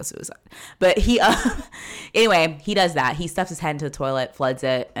to make it look like a suicide. But he, anyway, he does that. He stuffs his head into the toilet, floods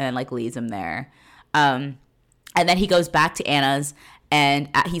it, and like leaves him there. And then he goes back to Anna's, and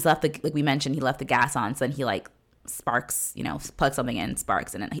he's left like we mentioned, he left the gas on. So then he like sparks, plugs something in,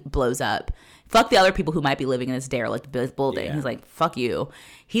 sparks, and it blows up. Fuck the other people who might be living in this derelict building. Yeah. He's like, fuck you.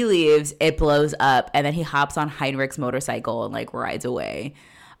 He leaves, it blows up, and then he hops on Heinrich's motorcycle and like rides away.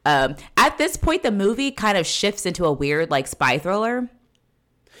 At this point, the movie kind of shifts into a weird like spy thriller.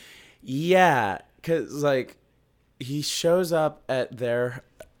 Yeah, because like he shows up at their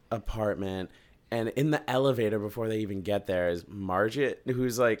apartment, And in the elevator before they even get there is Margit,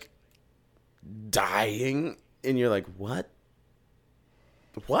 who's like dying, and you're like, what?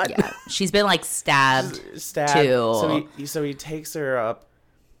 Yeah, she's been like stabbed too. So he takes her up,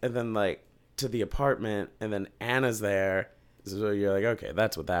 and then like to the apartment, and then Anna's there. So you're like, okay,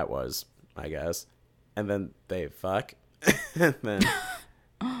 that's what that was, I guess. And then they fuck, and then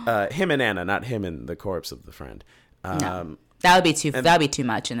him and Anna, not him and the corpse of the friend. No, that would be too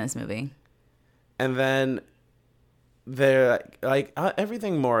much in this movie. And then they're like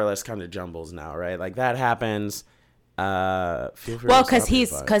everything more or less kind of jumbles now, right? Like that happens.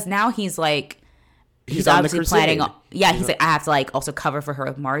 Because now he's like he's obviously planning on, he's like, I have to like also cover for her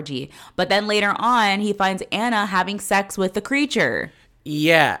with Margie. But then later on he finds Anna having sex with the creature.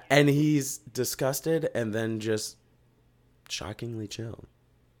 Yeah, and he's disgusted and then just shockingly chill.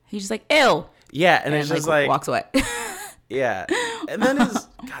 He's just like, ew. Yeah, and it's just like walks away. Yeah. And then it's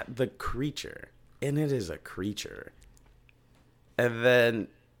got the creature. And it is a creature. And then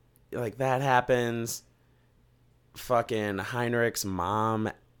like that happens. Fucking Heinrich's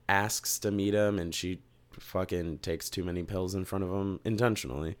mom asks to meet him, and she fucking takes too many pills in front of him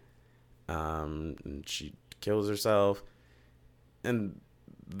intentionally. And she kills herself. And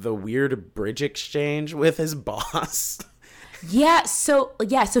the weird bridge exchange with his boss. So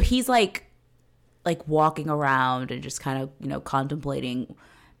he's like walking around and just kind of, contemplating.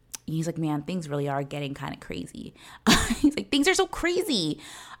 He's like, man, things really are getting kind of crazy. He's like, things are so crazy.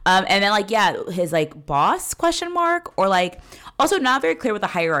 And then his like boss ? Or like, also not very clear what the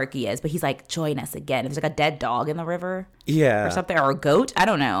hierarchy is, but he's like, join us again. There's like a dead dog in the river. Yeah. Or something, or a goat. I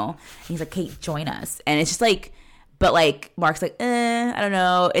don't know. And he's like, hey, join us. And it's just like, but like Mark's like, I don't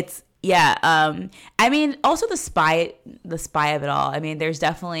know. It's, yeah. I mean, also the spy of it all. I mean, there's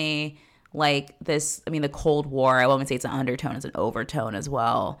definitely like this, the Cold War, I won't say it's an undertone, it's an overtone as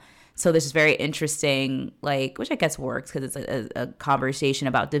well. So this is very interesting, like, which I guess works because it's a conversation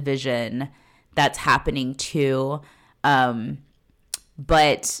about division that's happening too.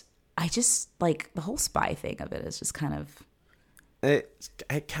 But I just like the whole spy thing of it is just kind of.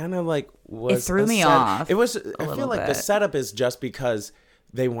 It kind of like was. It threw me off. It was. I feel like the setup is just because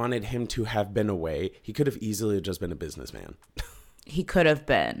they wanted him to have been away. He could have easily just been a businessman. He could have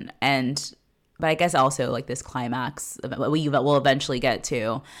been, but I guess also like this climax we'll eventually get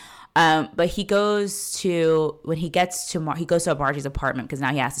to. But he goes to Margie's apartment because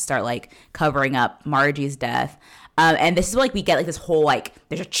now he has to start like covering up Margie's death. And this is like we get like this whole like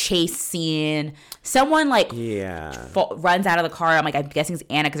there's a chase scene. Someone like runs out of the car. I'm guessing it's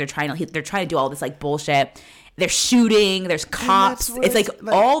Anna because they're trying to do all this like bullshit. They're shooting. There's cops. It's like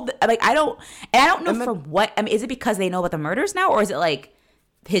all I don't know for what. Is it because they know about the murders now, or is it like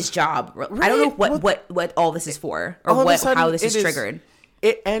his job? Right. I don't know what all this is for, or how this is triggered.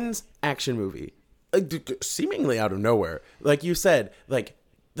 It ends action movie, seemingly out of nowhere. Like you said, like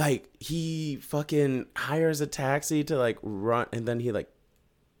he fucking hires a taxi to like run, and then he like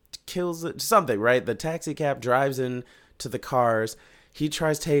kills something. Right, the taxi cab drives in to the cars.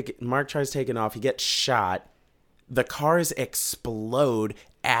 Mark tries taking off. He gets shot. The cars explode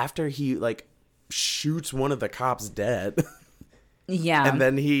after he like shoots one of the cops dead. Yeah, and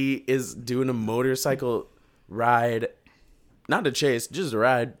then he is doing a motorcycle ride. Not a chase, just a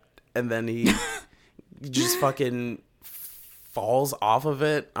ride. And then he just fucking falls off of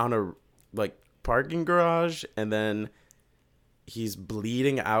it on a like parking garage. And then he's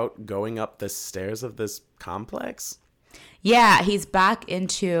bleeding out going up the stairs of this complex. Yeah, he's back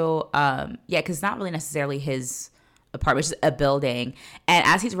into, because it's not really necessarily his apartment, it's just a building. And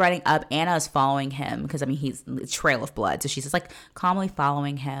as he's running up, Anna is following him because, he's a trail of blood. So she's just like calmly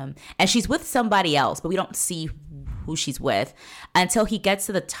following him. And she's with somebody else, but we don't see who she's with until he gets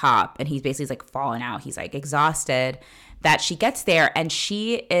to the top and he's basically like falling out. He's like exhausted that she gets there and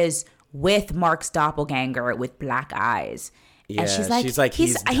she is with Mark's doppelganger with black eyes. Yeah, and she's like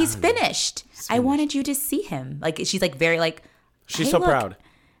he's finished. I wanted you to see him. Like she's like very like she's so proud.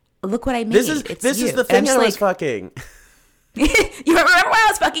 Look what I made. This is the thing I was fucking. You remember when I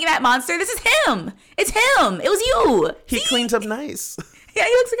was fucking that monster? This is him. It's him. It was you. He cleans up nice. Yeah,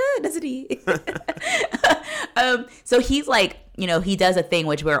 he looks good, doesn't he? So he's like, he does a thing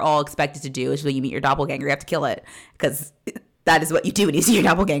which we're all expected to do, is when you meet your doppelganger, you have to kill it, because that is what you do when you see your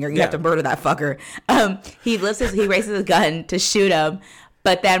doppelganger. You have to murder that fucker. He raises his gun to shoot him,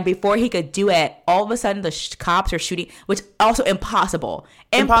 but then before he could do it, all of a sudden the cops are shooting, which also impossible.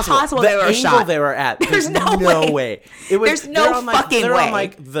 Impossible. They were shot. They were at. There's no way. There's no fucking way. They're on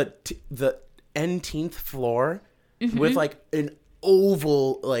like the 18th floor with like an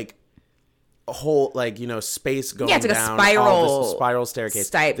oval like whole like space going it's like down a all this spiral staircase.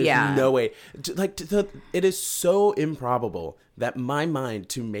 Type, There's yeah. no way. It is so improbable that my mind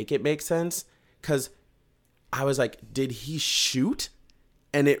to make it make sense, because I was like, did he shoot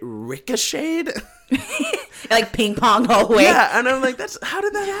and it ricocheted? Like ping pong the whole way. Yeah, and I'm like, how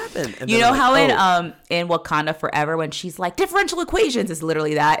did that happen? And You then know I'm like, how in Wakanda Forever, when she's like, differential equations is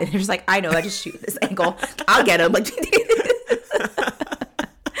literally that, and they're just like, I know, I just shoot this angle, I'll get him. Like,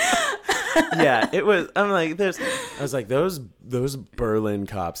 yeah, it was. I'm like, I was like, those Berlin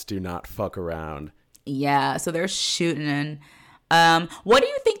cops do not fuck around. yeah, so they're shooting. And what do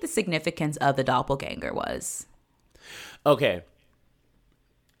you think the significance of the doppelganger was? Okay,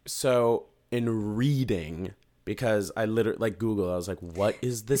 so in reading, because I literally like Google, I was like, what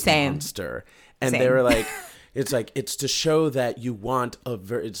is this monster? And they were like, it's to show that you want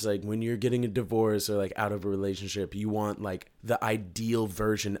it's like when you're getting a divorce or like out of a relationship, you want like the ideal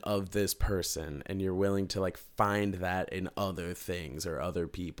version of this person, and you're willing to like find that in other things or other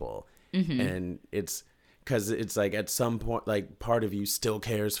people. And it's because it's like at some point, like part of you still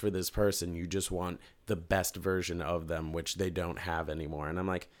cares for this person. You just want the best version of them, which they don't have anymore. And I'm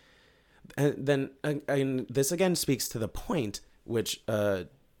like, and then this again speaks to the point which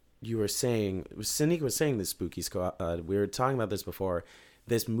you were saying, Cindy was saying this, Spooky Squad, we were talking about this before.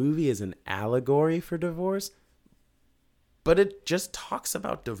 This movie is an allegory for divorce, but it just talks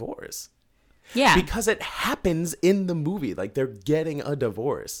about divorce. Yeah. Because it happens in the movie. Like, they're getting a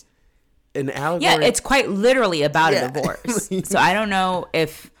divorce. An allegory. Yeah, it's quite literally about a divorce. So I don't know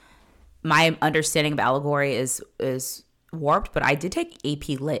if my understanding of allegory is warped, but I did take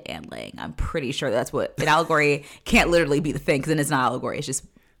AP Lit and Ling. I'm pretty sure that's what an allegory can't literally be the thing, because then it's not allegory. It's just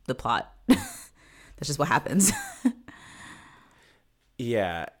the plot. That's just what happens.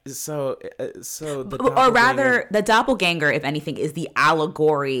 Yeah. So the or rather, the doppelganger, if anything, is the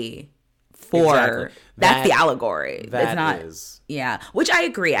allegory for that's the allegory. That it's not. is. Yeah, which I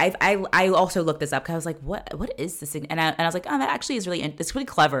agree. I also looked this up because I was like, what is this? And I was like, oh, that actually is it's really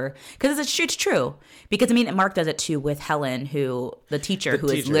clever, because it's true. Because I mean, Mark does it too with Helen, who the teacher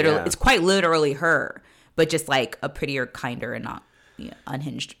is literally it's quite literally her, but just like a prettier, kinder, and not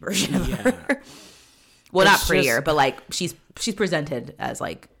unhinged version of her. Well, not prettier, but like she's presented as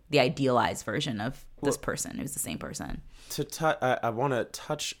like the idealized version of this person who's the same person. I want to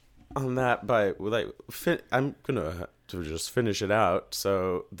touch on that by like I'm gonna to just finish it out.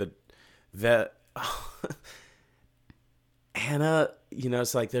 So the Hannah,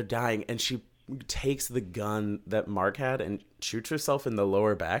 it's like they're dying, and she takes the gun that Mark had and shoots herself in the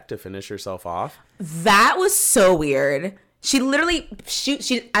lower back to finish herself off. That was so weird. She literally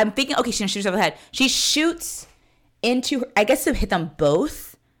shoots. I'm thinking, okay, she shoots herself in the head. She shoots into her, I guess, to hit them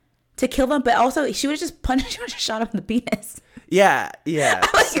both to kill them, but also she would have just punched. She would have just shot him in the penis. Yeah.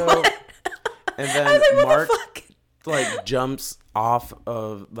 Like, what? And then I was like, what Mark the fuck? like jumps off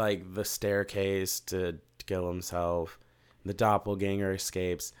of like the staircase to kill himself. The doppelganger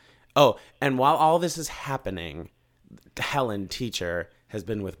escapes. Oh, and while all this is happening, Helen, teacher, has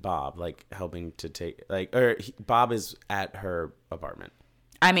been with Bob, like helping to take Bob is at her apartment.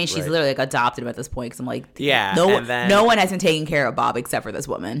 I mean, she's literally like adopted him at this point, because I'm like, yeah, no one has been taking care of Bob except for this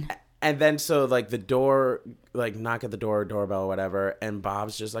woman. And then so like the door, like knock at the doorbell or whatever, and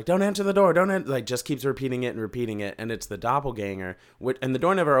Bob's just like, don't answer the door, like just keeps repeating it, and it's the doppelganger, and the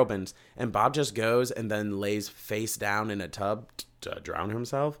door never opens, and Bob just goes and then lays face down in a tub to drown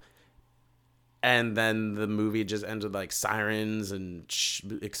himself. And then the movie just ends with like sirens and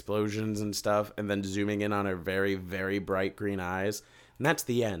explosions and stuff, and then zooming in on her very, very bright green eyes. And that's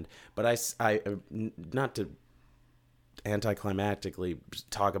the end. But I not to anticlimactically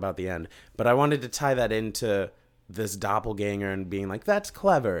talk about the end, but I wanted to tie that into this doppelganger and being like, that's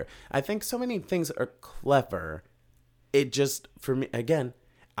clever. I think so many things are clever. It just, for me, again,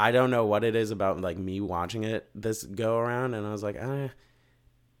 I don't know what it is about like me watching it this go around, and I was like,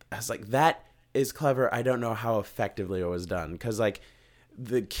 that is clever. I don't know how effectively it was done, because like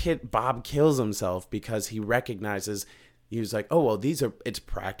the kid Bob kills himself because he recognizes, he was like, oh well, it's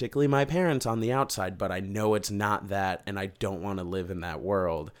practically my parents on the outside, but I know it's not that, and I don't want to live in that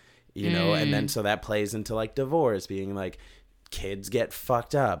world, and then so that plays into like divorce, being like kids get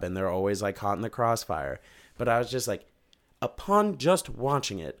fucked up and they're always like caught in the crossfire. But I was just like, upon just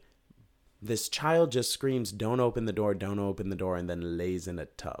watching it, this child just screams, don't open the door, and then lays in a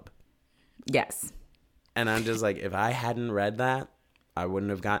tub. Yes. And I'm just like, if I hadn't read that, I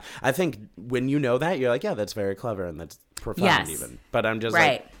wouldn't have got. I think when you know that, you're like, yeah, that's very clever and that's profound even. But I'm just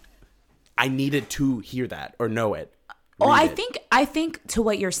like, I needed to hear that or know it. Oh, I think to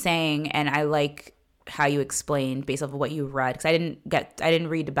what you're saying, and I like how you explained based off of what you read, because I didn't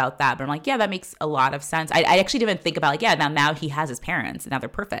read about that, but I'm like, yeah, that makes a lot of sense. I actually didn't even think about like, yeah, now he has his parents, and now they're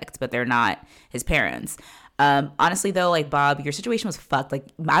perfect, but they're not his parents. Honestly though, like, Bob, your situation was fucked. Like,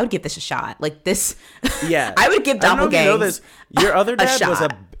 I would give this a shot. Like, this, Yeah, I would give Doppelgangs you know this. Your other dad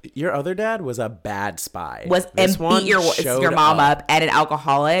shot. Your other dad was a bad spy. And beat your mom up. up and an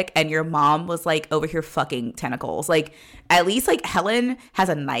alcoholic, and your mom was like over here fucking tentacles. Like, at least like Helen has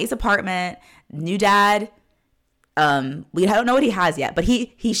a nice apartment, new dad. We don't know what he has yet, but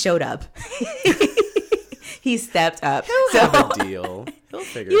he showed up. He stepped up. He'll have a deal. He'll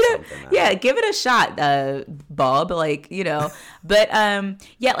figure something out. Yeah, give it a shot, Bob. Like, you know. But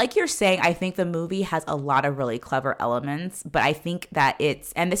yeah, like you're saying, I think the movie has a lot of really clever elements. But I think that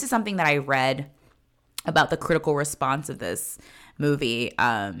and this is something that I read about the critical response of this movie.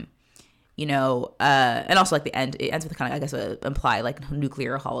 You know, and also like it ends with kind of, I guess, imply like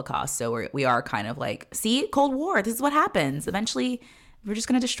nuclear holocaust. So we are kind of like, see, Cold War. This is what happens. Eventually, we're just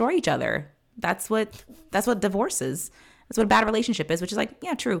gonna destroy each other. That's what divorce is. That's what a bad relationship is, which is like,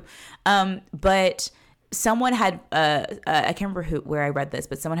 yeah, true. But someone had, I can't remember where I read this,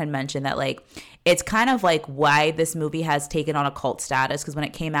 but someone had mentioned that like, it's kind of like why this movie has taken on a cult status. Because when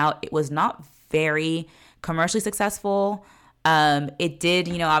it came out, it was not very commercially successful. It did,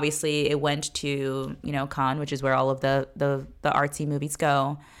 you know, obviously it went to, you know, Cannes, which is where all of the artsy movies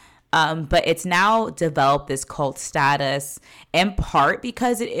go. But it's now developed this cult status in part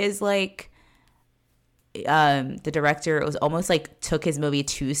because it is like, the director was almost like took his movie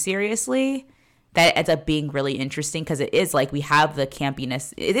too seriously. That ends up being really interesting because it is like we have the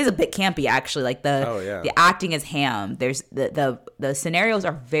campiness. It is a bit campy actually. Like the acting is ham. There's the scenarios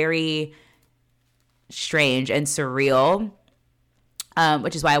are very strange and surreal,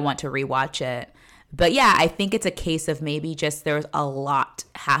 which is why I want to rewatch it. But yeah, I think it's a case of maybe just there's a lot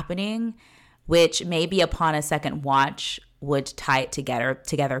happening, which maybe upon a second watch would tie it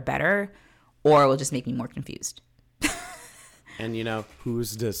together better. Or it will just make me more confused. And, you know,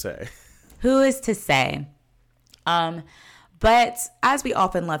 who's to say? Who is to say? But as we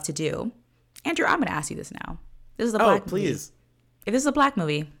often love to do, Andrew, I'm going to ask you this now. This is a black movie. Please. If this is a black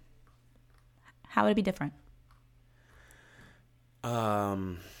movie, how would it be different?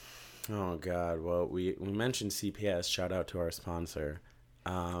 Oh, God. Well, we mentioned CPS. Shout out to our sponsor.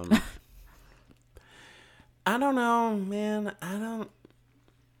 I don't know, man.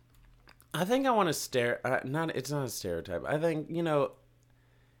 I think I want to it's not a stereotype. I think, you know,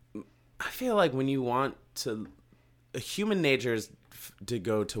 I feel like when you want to, human nature is to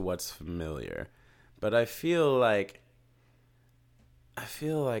go to what's familiar. But I feel like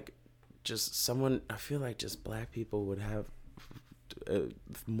just black people would have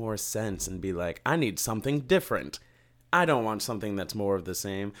more sense and be like, I need something different. I don't want something that's more of the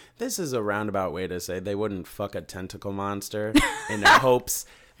same. This is a roundabout way to say they wouldn't fuck a tentacle monster in their hopes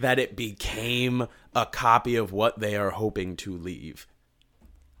that it became a copy of what they are hoping to leave.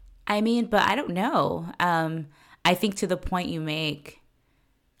 I mean, but I don't know. I think to the point you make,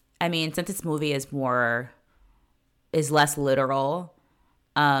 I mean, since this movie is less literal,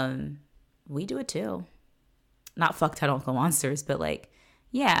 we do it too. Not fuck tentacle monsters, but like,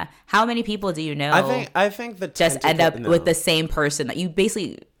 yeah. How many people do you know? I think the just end up with the same person that you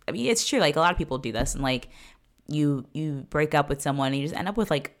basically. I mean, it's true. Like a lot of people do this, and like you break up with someone, and you just end up with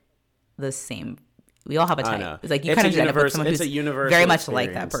like the same. We all have a type. It's like you kind of end up with someone who's very much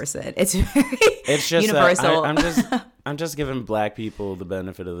like that person. It's just universal. I'm just giving black people the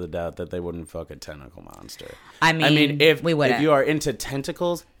benefit of the doubt that they wouldn't fuck a tentacle monster. I mean, if you are into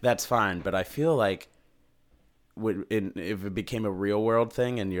tentacles, that's fine. But I feel like if it became a real world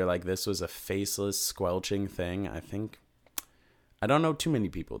thing and you're like, this was a faceless squelching thing, I don't know too many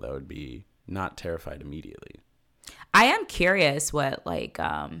people that would be not terrified immediately. I am curious what, like,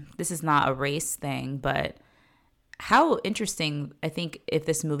 this is not a race thing, but how interesting, I think, if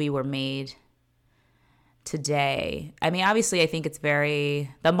this movie were made today. I mean, obviously, I think it's the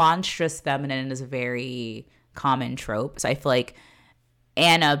monstrous feminine is a very common trope. So I feel like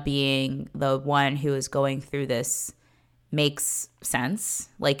Anna being the one who is going through this makes sense,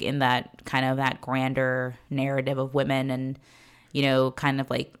 like in that kind of that grander narrative of women and, you know, kind of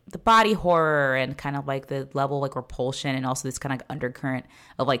like the body horror and kind of like the level of like repulsion and also this kind of undercurrent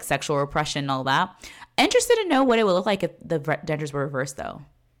of like sexual repression and all that. Interested to know what it would look like if the genders were reversed though.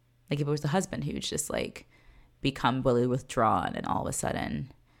 Like if it was the husband who'd just like become really withdrawn and all of a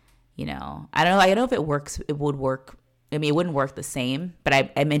sudden, you know, I don't know if it would work. I mean, it wouldn't work the same,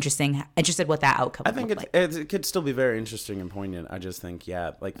 but I'm interested what that outcome would look like. It could still be very interesting and poignant. I just think,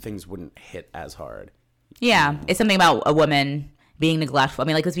 yeah, like things wouldn't hit as hard. Yeah, it's something about a woman being neglectful. I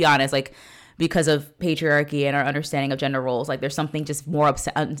mean, like, let's be honest, like because of patriarchy and our understanding of gender roles. Like there's something just more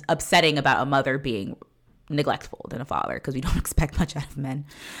upsetting about a mother being neglectful than a father, because we don't expect much out of men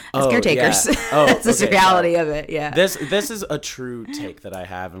as caretakers. Yeah. That's just the reality of it. Yeah. This is a true take that I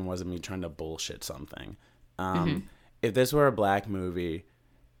have, and wasn't me trying to bullshit something. If this were a black movie,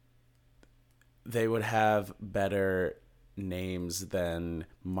 they would have better names than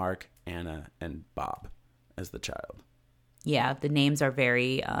Mark, Anna, and Bob as the child. Yeah, the names are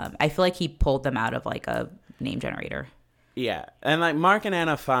very I feel like he pulled them out of like a name generator. Yeah, and like Mark and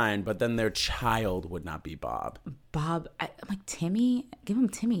Anna, fine, but then their child would not be Bob. Bob, I'm like, Timmy? Give him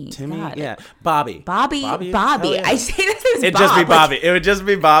Timmy. Timmy, God. yeah. Bobby. Bobby. Yeah. I say this is It'd Bob. just be Bobby. It would just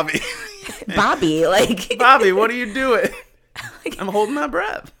be Bobby. Bobby, like. Bobby, what are you doing? I'm holding my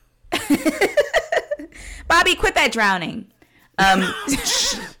breath. Bobby, quit that drowning.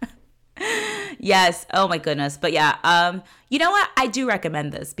 Yes. Oh my goodness. But yeah. You know what? I do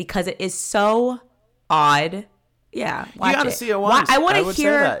recommend this because it is so odd. Yeah. You gotta see it once. I want to would say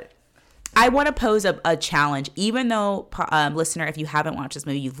hear. that. I want to pose a challenge, even though, listener, if you haven't watched this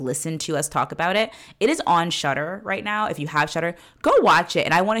movie, you've listened to us talk about it. It is on Shudder right now. If you have Shudder, go watch it,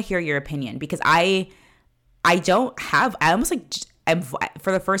 and I want to hear your opinion because I almost like.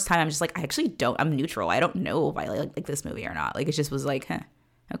 For the first time, I'm just like, I actually don't. I'm neutral. I don't know if I like this movie or not. Like, it just was like,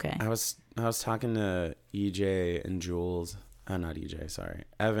 okay. I was talking to EJ and Jules. Not EJ, sorry.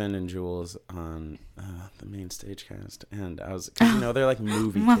 Evan and Jules on the main stage cast. And I was, cause, they're like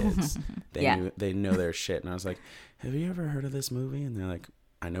movie kids. They know their shit. And I was like, have you ever heard of this movie? And they're like,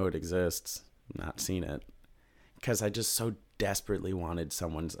 I know it exists. Not seen it. Because I just so desperately wanted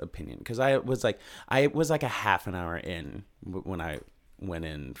someone's opinion. Because I was like a half an hour in when I went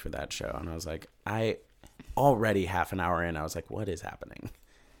in for that show. And I was like, already half an hour in, I was like, what is happening?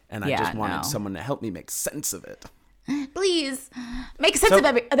 And I just wanted someone to help me make sense of it. Please make sense of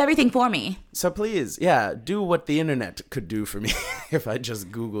everything for me. So please, do what the internet could do for me if I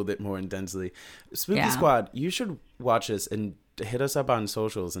just Googled it more intensely. Spooky Squad, you should watch this and hit us up on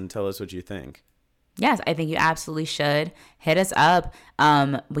socials and tell us what you think. Yes, I think you absolutely should. Hit us up.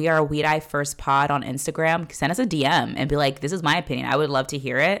 We are We Die First Pod on Instagram. Send us a DM and be like, this is my opinion. I would love to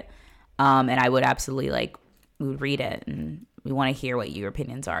hear it. And I would absolutely we would read it. And we want to hear what your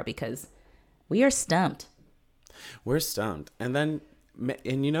opinions are because we are stumped. We're stumped. And then,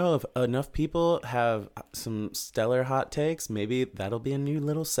 if enough people have some stellar hot takes, maybe that'll be a new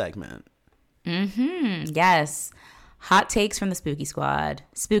little segment. Yes. Hot takes from the Spooky Squad.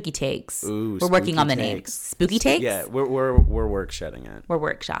 Spooky takes. Ooh, we're working on the name. Spooky takes? Yeah, we're workshopping it. We're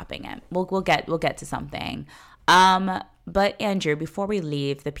workshopping it. We'll get to something. But Andrew, before we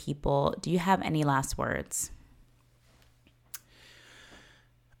leave the people, do you have any last words?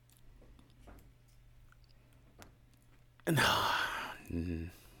 No,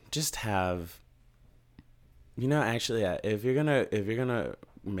 just have. Actually, if you're gonna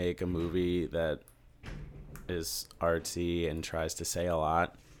make a movie that is artsy and tries to say a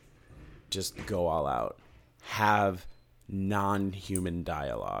lot, just go all out. Have non-human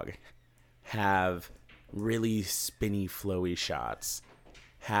dialogue. Have really spinny, flowy shots.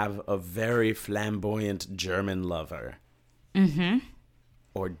 Have a very flamboyant German lover.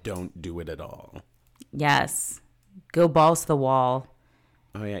 Or don't do it at all. Yes. Go balls to the wall.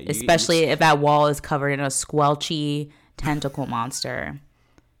 Oh yeah, especially if that wall is covered in a squelchy tentacle monster.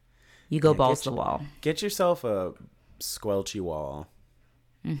 You go balls to the wall. Get yourself a squelchy wall.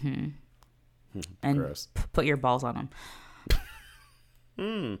 And Gross. Put your balls on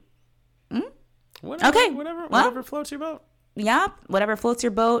them. Whatever floats your boat. Yeah, whatever floats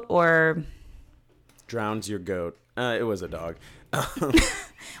your boat or drowns your goat. It was a dog.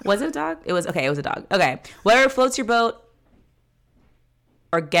 Was it a dog? It was a dog. Okay. Whatever floats your boat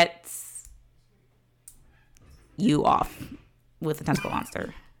or gets you off with the tentacle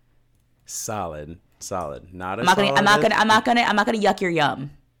monster. Solid. I'm not gonna yuck your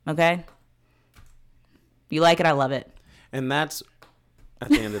yum. Okay? You like it, I love it. And that's at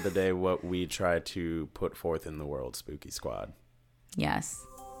the end of the day what we try to put forth in the world, Spooky Squad. Yes.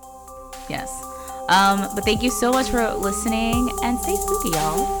 But thank you so much for listening and stay spooky,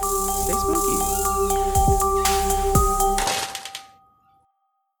 y'all. Stay spooky.